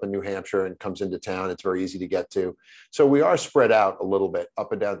sits up in New Hampshire and comes into town. It's very easy to get to. So we are spread out a little bit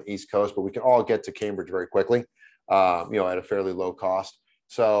up and down the East Coast, but we can all get to Cambridge very quickly, at a fairly low cost.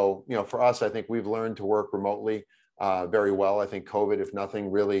 So, for us, I think we've learned to work remotely very well. I think COVID, if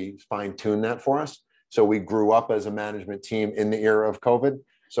nothing, really fine-tuned that for us. So we grew up as a management team in the era of COVID.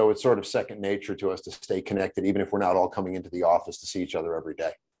 So it's sort of second nature to us to stay connected, even if we're not all coming into the office to see each other every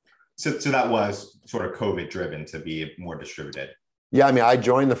day. So that was sort of COVID driven to be more distributed. Yeah, I mean, I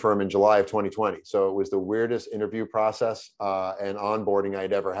joined the firm in July of 2020, so it was the weirdest interview process and onboarding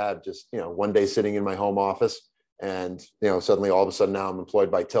I'd ever had. Just one day sitting in my home office, and suddenly all of a sudden now I'm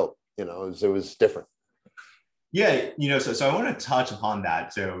employed by Tilt. It was different. Yeah, so I want to touch upon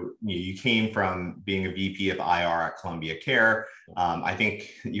that. So you came from being a VP of IR at Columbia Care. I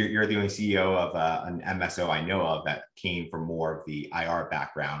think you're the only CEO of an MSO I know of that came from more of the IR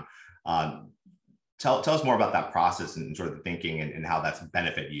background. Tell us more about that process and sort of the thinking and how that's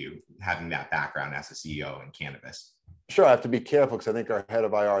benefited you having that background as a CEO in cannabis. Sure, I have to be careful because I think our head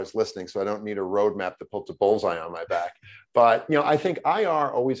of IR is listening, so I don't need a roadmap that puts a bullseye on my back. But I think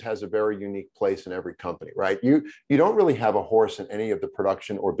IR always has a very unique place in every company, right? You don't really have a horse in any of the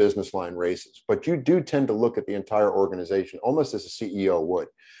production or business line races, but you do tend to look at the entire organization almost as a CEO would.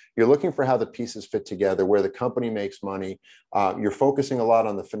 You're looking for how the pieces fit together, where the company makes money. You're focusing a lot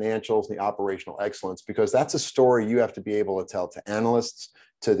on the financials, the operational excellence, because that's a story you have to be able to tell to analysts,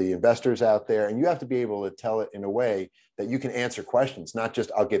 to the investors out there, and you have to be able to tell it in a way that you can answer questions, not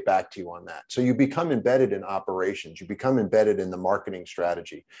just I'll get back to you on that. So you become embedded in operations, you become embedded in the marketing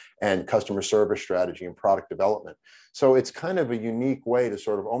strategy and customer service strategy and product development. So it's kind of a unique way to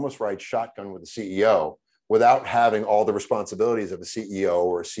sort of almost ride shotgun with the CEO without having all the responsibilities of a CEO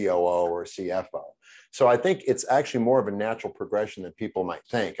or a COO or a CFO. So I think it's actually more of a natural progression than people might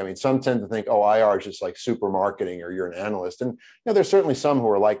think. I mean, some tend to think, oh, IR is just like super marketing or you're an analyst. And there's certainly some who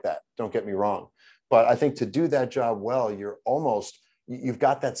are like that, don't get me wrong. But I think to do that job well, you've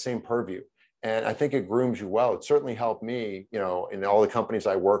got that same purview. And I think it grooms you well. It certainly helped me, in all the companies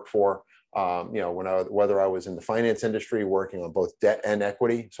I work for, whether I was in the finance industry working on both debt and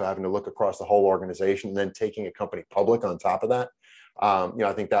equity, so having to look across the whole organization and then taking a company public on top of that.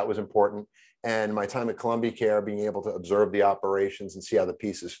 I think that was important. And my time at Columbia Care, being able to observe the operations and see how the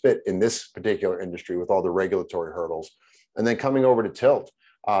pieces fit in this particular industry with all the regulatory hurdles. And then coming over to Tilt,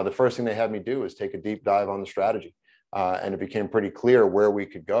 the first thing they had me do is take a deep dive on the strategy. And it became pretty clear where we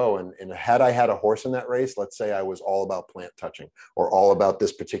could go. And had I had a horse in that race, let's say I was all about plant touching or all about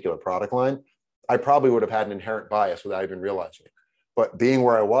this particular product line, I probably would have had an inherent bias without even realizing it. But being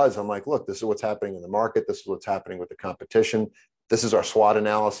where I was, I'm like, look, this is what's happening in the market. This is what's happening with the competition. This is our SWOT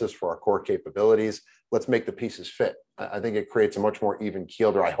analysis for our core capabilities. Let's make the pieces fit. I think it creates a much more even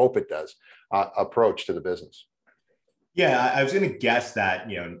keeled, or I hope it does, approach to the business. Yeah, I was going to guess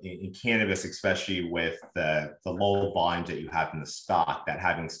that, in cannabis, especially with the low volumes that you have in the stock, that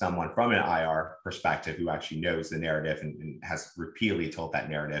having someone from an IR perspective who actually knows the narrative and has repeatedly told that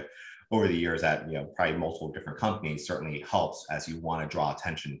narrative over the years at, probably multiple different companies certainly helps as you want to draw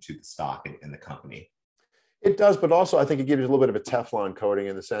attention to the stock and the company. It does, but also I think it gives you a little bit of a Teflon coating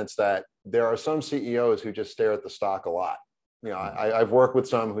in the sense that there are some CEOs who just stare at the stock a lot. I've worked with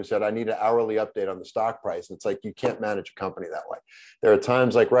some who said, I need an hourly update on the stock price. And it's like, you can't manage a company that way. There are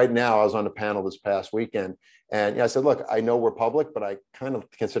times like right now, I was on a panel this past weekend and I said, look, I know we're public, but I kind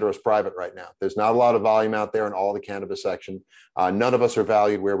of consider us private right now. There's not a lot of volume out there in all the cannabis section. None of us are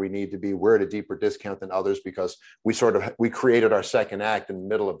valued where we need to be. We're at a deeper discount than others because we created our second act in the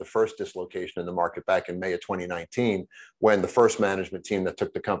middle of the first dislocation in the market back in May of 2019, when the first management team that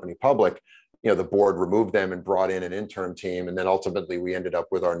took the company public, the board removed them and brought in an interim team. And then ultimately we ended up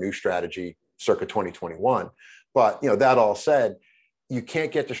with our new strategy circa 2021. But, that all said, you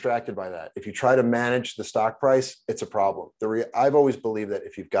can't get distracted by that. If you try to manage the stock price, it's a problem. I've always believed that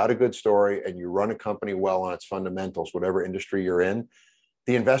if you've got a good story and you run a company well on its fundamentals, whatever industry you're in,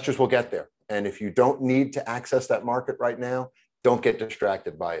 the investors will get there. And if you don't need to access that market right now, don't get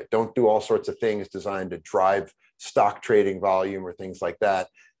distracted by it. Don't do all sorts of things designed to drive stock trading volume or things like that.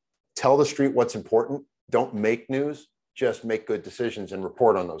 Tell the street what's important. Don't make news, just make good decisions and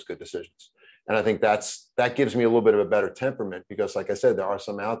report on those good decisions. And I think that gives me a little bit of a better temperament because, like I said, there are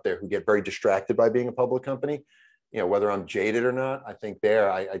some out there who get very distracted by being a public company. Whether I'm jaded or not, I think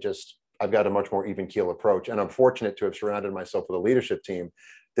I've got a much more even keel approach. And I'm fortunate to have surrounded myself with a leadership team.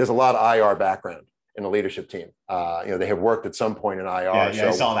 There's a lot of IR background in the leative team. They have worked at some point in IR. Yeah, so,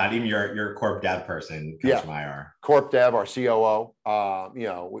 I saw that. Even your corp dev person comes from IR. Corp dev, our COO, we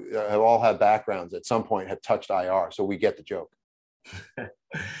have all had backgrounds at some point, have touched IR. So we get the joke.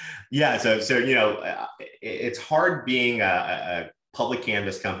 Yeah. So it's hard being a public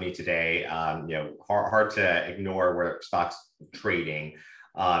cannabis company today. Hard to ignore where stock's trading.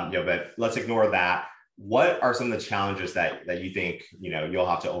 But let's ignore that. What are some of the challenges that you think you'll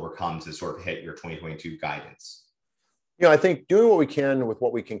have to overcome to sort of hit your 2022 guidance? I think doing what we can with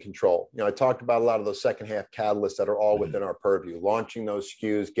what we can control. I talked about a lot of those second half catalysts that are all within our purview, launching those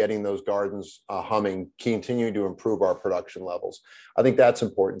SKUs, getting those gardens humming, continuing to improve our production levels. I think that's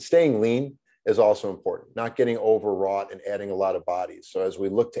important. Staying lean is also important, not getting overwrought and adding a lot of bodies. So as we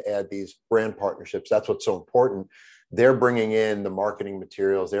look to add these brand partnerships, that's what's so important. They're bringing in the marketing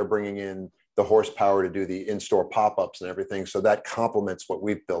materials, they're bringing in the horsepower to do the in-store pop-ups and everything. So that complements what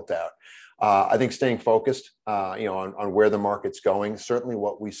we've built out. I think staying focused, on where the market's going. Certainly,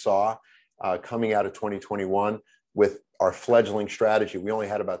 what we saw coming out of 2021 with our fledgling strategy, we only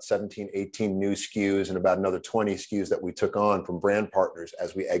had about 17, 18 new SKUs and about another 20 SKUs that we took on from brand partners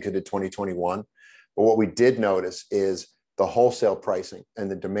as we exited 2021. But what we did notice is the wholesale pricing and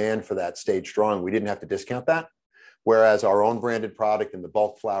the demand for that stayed strong. We didn't have to discount that. Whereas our own branded product and the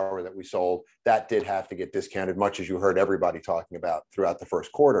bulk flour that we sold, that did have to get discounted, much as you heard everybody talking about throughout the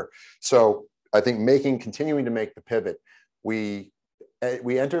first quarter. So I think continuing to make the pivot, we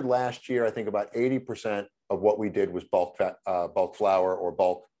entered last year, I think about 80% of what we did was bulk flour or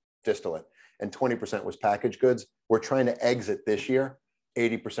bulk distillate, and 20% was packaged goods. We're trying to exit this year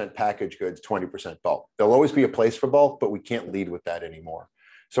 80% packaged goods, 20% bulk. There'll always be a place for bulk, but we can't lead with that anymore.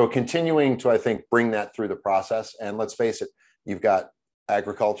 So continuing to, I think, bring that through the process. And let's face it, you've got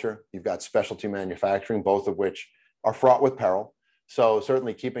agriculture, you've got specialty manufacturing, both of which are fraught with peril. So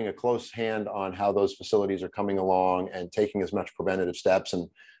certainly keeping a close hand on how those facilities are coming along and taking as much preventative steps. And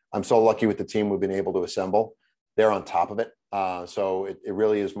I'm so lucky with the team we've been able to assemble. They're on top of it. So it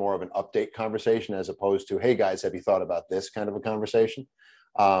really is more of an update conversation as opposed to, hey guys, have you thought about this kind of a conversation?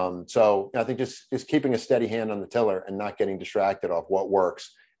 So I think just keeping a steady hand on the tiller and not getting distracted off what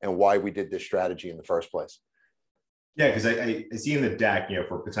works and why we did this strategy in the first place. Yeah, because I see in the deck,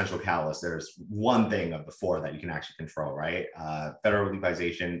 for potential catalysts, there's one thing of the four that you can actually control, right? Federal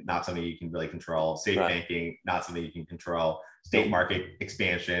legalization, not something you can really control. Safe banking, not something you can control. State market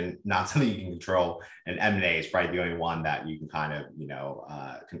expansion, not something you can control. And M&A is probably the only one that you can kind of,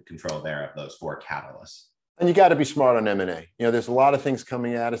 control there of those four catalysts. And you got to be smart on M&A. There's a lot of things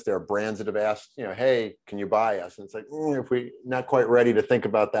coming at us. There are brands that have asked, hey, can you buy us? And it's like, if we're not quite ready to think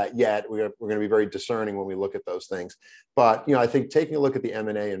about that yet, we're going to be very discerning when we look at those things. But, I think taking a look at the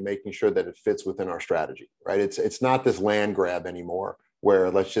M&A and making sure that it fits within our strategy, right? It's not this land grab anymore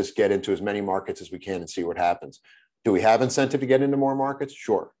where let's just get into as many markets as we can and see what happens. Do we have incentive to get into more markets?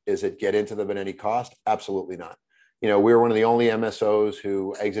 Sure. Is it get into them at any cost? Absolutely not. We were one of the only MSOs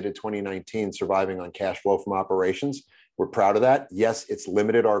who exited 2019 surviving on cash flow from operations. We're proud of that. Yes, it's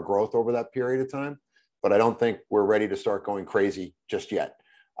limited our growth over that period of time, but I don't think we're ready to start going crazy just yet.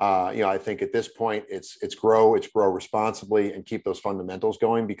 I think at this point, it's grow responsibly and keep those fundamentals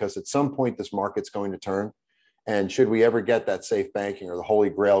going, because at some point this market's going to turn. And should we ever get that safe banking or the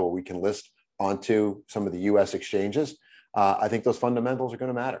holy grail where we can list onto some of the US exchanges, I think those fundamentals are going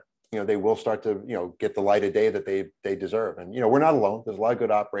to matter. They will start to, get the light of day that they deserve. And, we're not alone. There's a lot of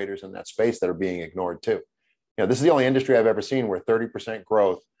good operators in that space that are being ignored too. This is the only industry I've ever seen where 30%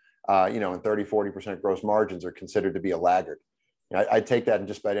 growth, and 30, 40% gross margins are considered to be a laggard. I'd take that in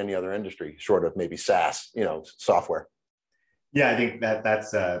just about any other industry, short of maybe SaaS, software. Yeah, I think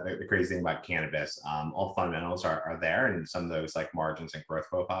that's the crazy thing about cannabis. All fundamentals are there, and some of those like margins and growth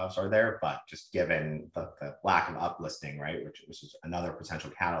profiles are there, but just given the lack of uplisting, right, which is another potential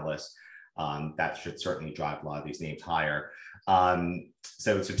catalyst, that should certainly drive a lot of these names higher.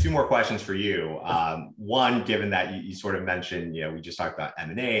 So two more questions for you. One, given that you sort of mentioned, we just talked about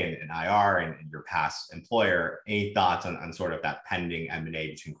M&A and IR and your past employer, any thoughts on sort of that pending M&A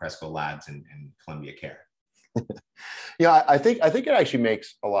between Cresco Labs and Columbia Care? Yeah, I think it actually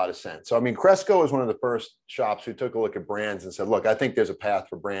makes a lot of sense. So, Cresco was one of the first shops who took a look at brands and said, look, I think there's a path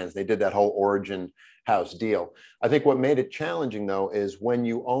for brands. They did that whole Origin House deal. I think what made it challenging, though, is when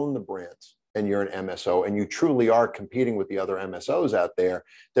you own the brands and you're an MSO and you truly are competing with the other MSOs out there,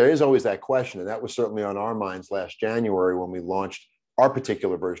 there is always that question. And that was certainly on our minds last January when we launched our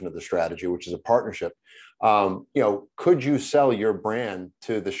particular version of the strategy, which is a partnership. Could you sell your brand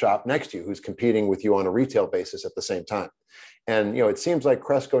to the shop next to you who's competing with you on a retail basis at the same time? And, it seems like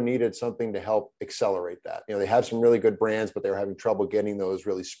Cresco needed something to help accelerate that. They have some really good brands, but they were having trouble getting those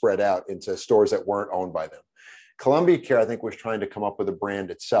really spread out into stores that weren't owned by them. Columbia Care, I think, was trying to come up with a brand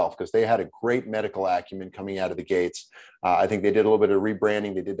itself because they had a great medical acumen coming out of the gates. I think they did a little bit of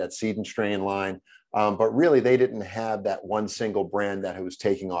rebranding. They did that Seed and Strain line. But really, they didn't have that one single brand that was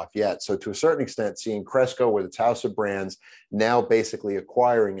taking off yet. So to a certain extent, seeing Cresco with its house of brands now basically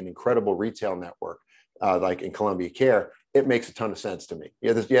acquiring an incredible retail network, like in Columbia Care, it makes a ton of sense to me.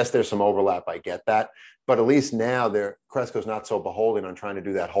 Yes, there's some overlap. I get that. But at least now Cresco's not so beholden on trying to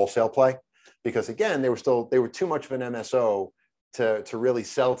do that wholesale play. because again, they were too much of an MSO to really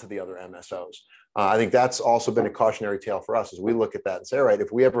sell to the other MSOs. I think that's also been a cautionary tale for us as we look at that and say, all right,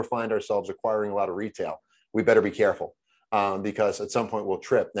 if we ever find ourselves acquiring a lot of retail, we better be careful because at some point we'll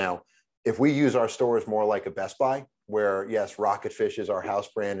trip. Now, if we use our stores more like a Best Buy, where yes, Rocket Fish is our house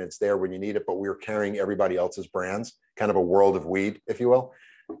brand and it's there when you need it, but we're carrying everybody else's brands, kind of a world of weed, if you will,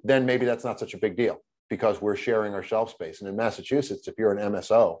 then maybe that's not such a big deal because we're sharing our shelf space. And in Massachusetts, if you're an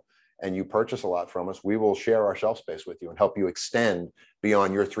MSO and you purchase a lot from us, we will share our shelf space with you and help you extend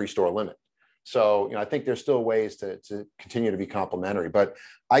beyond your 3-store limit. So, I think there's still ways to continue to be complementary, but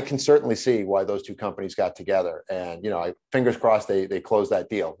I can certainly see why those two companies got together. And, fingers crossed they close that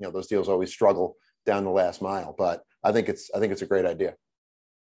deal. Those deals always struggle down the last mile, but I think it's a great idea.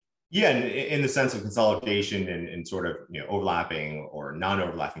 Yeah, and in the sense of consolidation and sort of overlapping or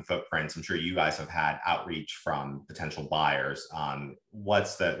non-overlapping footprints, I'm sure you guys have had outreach from potential buyers.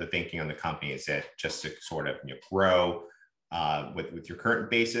 What's the thinking on the company? Is it just to sort of grow with your current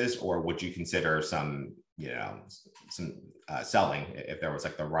basis, or would you consider some selling if there was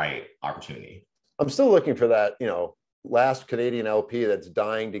like the right opportunity? I'm still looking for that last Canadian LP that's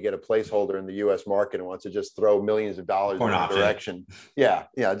dying to get a placeholder in the U.S. market and wants to just throw millions of dollars in that direction. Yeah,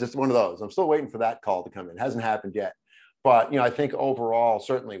 just one of those. I'm still waiting for that call to come in. It hasn't happened yet. But, I think overall,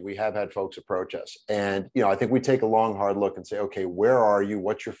 certainly we have had folks approach us. And, I think we take a long, hard look and say, okay, where are you?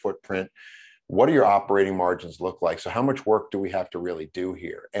 What's your footprint? What do your operating margins look like? So how much work do we have to really do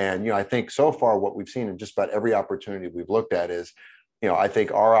here? And, I think so far what we've seen in just about every opportunity we've looked at is, I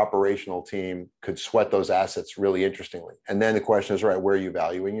think our operational team could sweat those assets really interestingly. And then the question is, right, where are you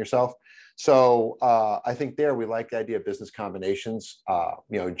valuing yourself? So I think there we like the idea of business combinations.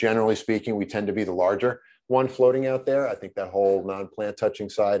 Generally speaking, we tend to be the larger one floating out there. I think that whole non-plant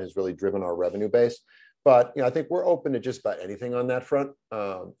touching side has really driven our revenue base. But I think we're open to just about anything on that front.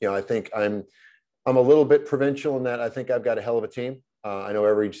 I think I'm a little bit provincial in that I think I've got a hell of a team. I know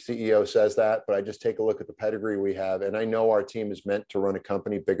every CEO says that, but I just take a look at the pedigree we have, and I know our team is meant to run a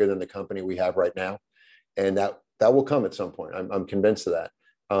company bigger than the company we have right now, and that will come at some point. I'm convinced of that,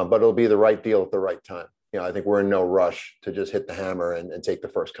 but it'll be the right deal at the right time. I think we're in no rush to just hit the hammer and take the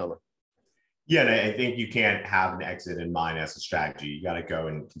first comer. Yeah, and I think you can't have an exit in mind as a strategy. You got to go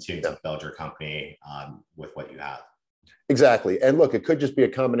and continue to build your company with what you have. Exactly. And look, it could just be a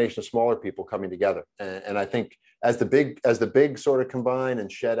combination of smaller people coming together. And I think as the big sort of combine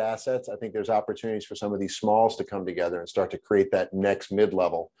and shed assets, I think there's opportunities for some of these smalls to come together and start to create that next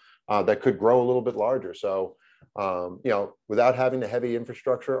mid-level that could grow a little bit larger. So, without having the heavy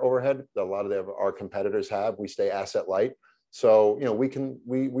infrastructure overhead that a lot of our competitors have, we stay asset light. So,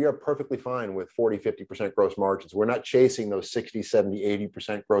 we are perfectly fine with 40, 50% gross margins. We're not chasing those 60, 70,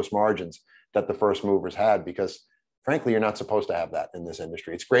 80% gross margins that the first movers had, because frankly, you're not supposed to have that in this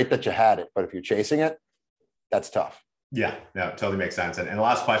industry. It's great that you had it, but if you're chasing it, that's tough. Yeah, no, totally makes sense. And the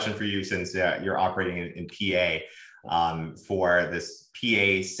last question for you, since you're operating in PA, for this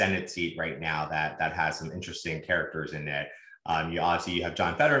PA Senate seat right now that has some interesting characters in it. You have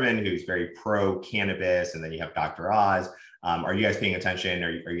John Fetterman, who's very pro cannabis, and then you have Dr. Oz. Are you guys paying attention?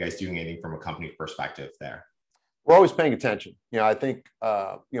 Are you guys doing anything from a company perspective there? We're always paying attention. I think,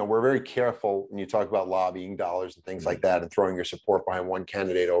 we're very careful when you talk about lobbying dollars and things like that and throwing your support behind one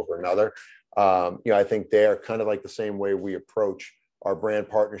candidate over another. I think they're kind of like the same way we approach our brand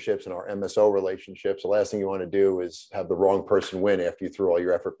partnerships and our MSO relationships. The last thing you want to do is have the wrong person win after you threw all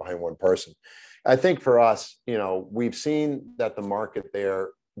your effort behind one person. I think for us, we've seen that the market there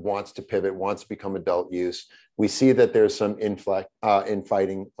wants to pivot, wants to become adult use. We see that there's some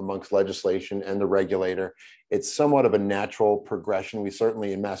infighting amongst legislation and the regulator. It's somewhat of a natural progression. We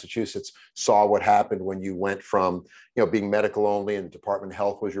certainly in Massachusetts saw what happened when you went from being medical only and the Department of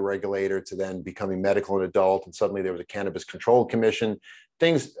Health was your regulator to then becoming medical and adult, and suddenly there was a Cannabis Control Commission.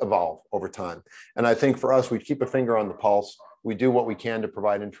 Things evolve over time. And I think for us, we keep a finger on the pulse. We do what we can to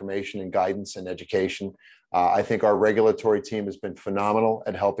provide information and guidance and education. I think our regulatory team has been phenomenal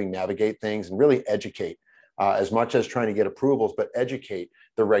at helping navigate things and really educate, as much as trying to get approvals, but educate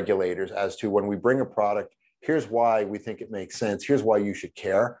the regulators as to when we bring a product, here's why we think it makes sense. Here's why you should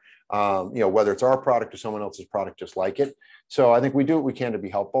care, whether it's our product or someone else's product just like it. So I think we do what we can to be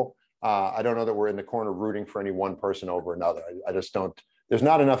helpful. I don't know that we're in the corner rooting for any one person over another. I just don't. There's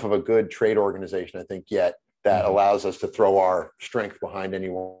not enough of a good trade organization, I think, yet that allows us to throw our strength behind any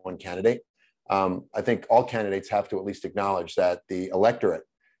one candidate. I think all candidates have to at least acknowledge that the electorate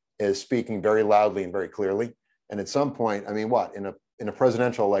is speaking very loudly and very clearly. And at some point, I mean, in a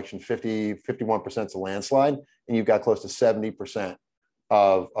presidential election, 51% is a landslide, and you've got close to 70%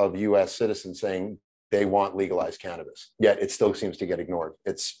 of US citizens saying they want legalized cannabis, yet it still seems to get ignored.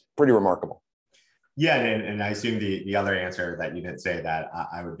 It's pretty remarkable. Yeah, and I assume the other answer that you didn't say that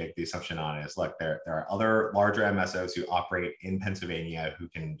I would make the assumption on is, look, there are other larger MSOs who operate in Pennsylvania who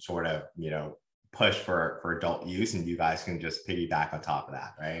can sort of, push for adult use, and you guys can just piggyback on top of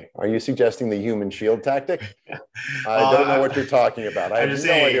that, right? Are you suggesting the human shield tactic? I Well, don't know what you're talking about. I I'm have just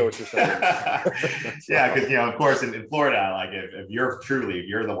no saying, idea what you're saying. Yeah, because of course, in Florida, like if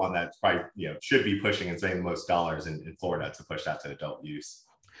you're the one that's probably should be pushing and spending the most dollars in Florida to push that to adult use.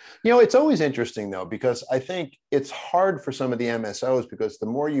 It's always interesting though, because I think it's hard for some of the MSOs, because the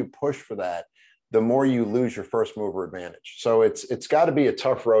more you push for that, the more you lose your first mover advantage. So it's got to be a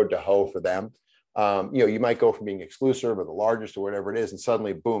tough road to hoe for them. You might go from being exclusive or the largest or whatever it is, and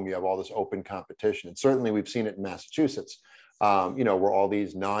suddenly, boom, you have all this open competition. And certainly we've seen it in Massachusetts, where all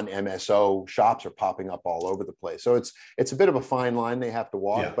these non-MSO shops are popping up all over the place. So it's a bit of a fine line they have to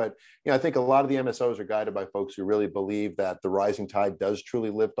walk. Yeah. But I think a lot of the MSOs are guided by folks who really believe that the rising tide does truly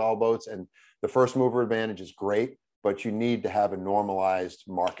lift all boats. And the first mover advantage is great, but you need to have a normalized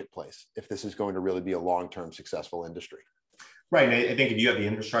marketplace if this is going to really be a long-term successful industry. Right. And I think if you have the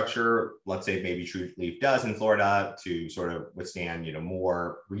infrastructure, let's say maybe True Leaf does in Florida, to sort of withstand,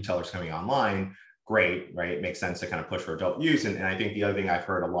 more retailers coming online, great, right? It makes sense to kind of push for adult use. And I think the other thing I've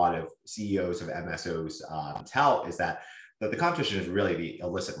heard a lot of CEOs of MSOs tell is that the competition is really the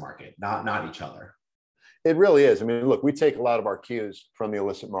illicit market, not each other. It really is. I mean, look, we take a lot of our cues from the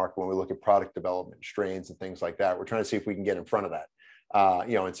illicit market when we look at product development, strains and things like that. We're trying to see if we can get in front of that,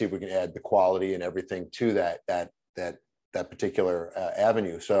 and see if we can add the quality and everything to that particular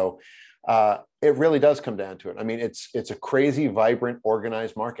avenue. So it really does come down to it. I mean, it's a crazy, vibrant,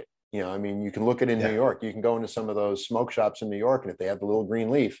 organized market. I mean, you can look at it in New York. You can go into some of those smoke shops in New York, and if they have the little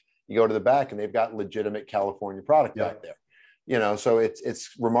green leaf, you go to the back and they've got legitimate California product back there. So it's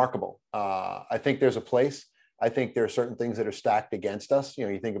remarkable. I think there's a place. I think there are certain things that are stacked against us.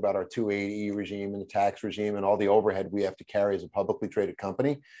 You think about our 280E regime and the tax regime and all the overhead we have to carry as a publicly traded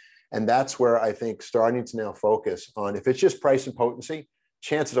company. And that's where I think starting to now focus on, if it's just price and potency,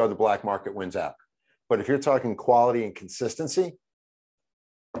 chances are the black market wins out. But if you're talking quality and consistency,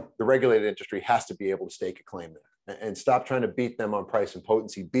 the regulated industry has to be able to stake a claim there and stop trying to beat them on price and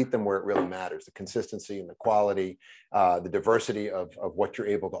potency, beat them where it really matters, the consistency and the quality, the diversity of what you're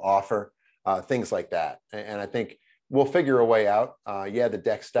able to offer, things like that. And I think we'll figure a way out. The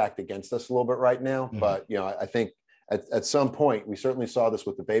deck's stacked against us a little bit right now, but I think at some point, we certainly saw this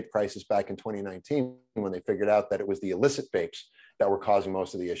with the vape crisis back in 2019, when they figured out that it was the illicit vapes that were causing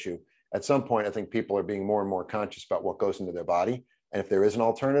most of the issue. At some point, I think people are being more and more conscious about what goes into their body. And if there is an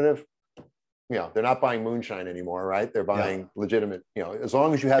alternative, they're not buying moonshine anymore, right? They're buying legitimate, as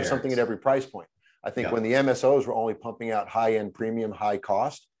long as you have something at every price point. I think when the MSOs were only pumping out high-end premium, high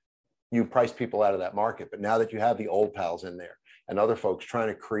cost, you priced people out of that market. But now that you have the old pals in there and other folks trying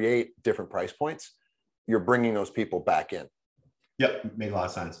to create different price points, you're bringing those people back in. Yep, made a lot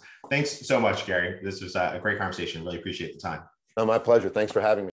of sense. Thanks so much, Gary. This was a great conversation. Really appreciate the time. Oh, my pleasure. Thanks for having me.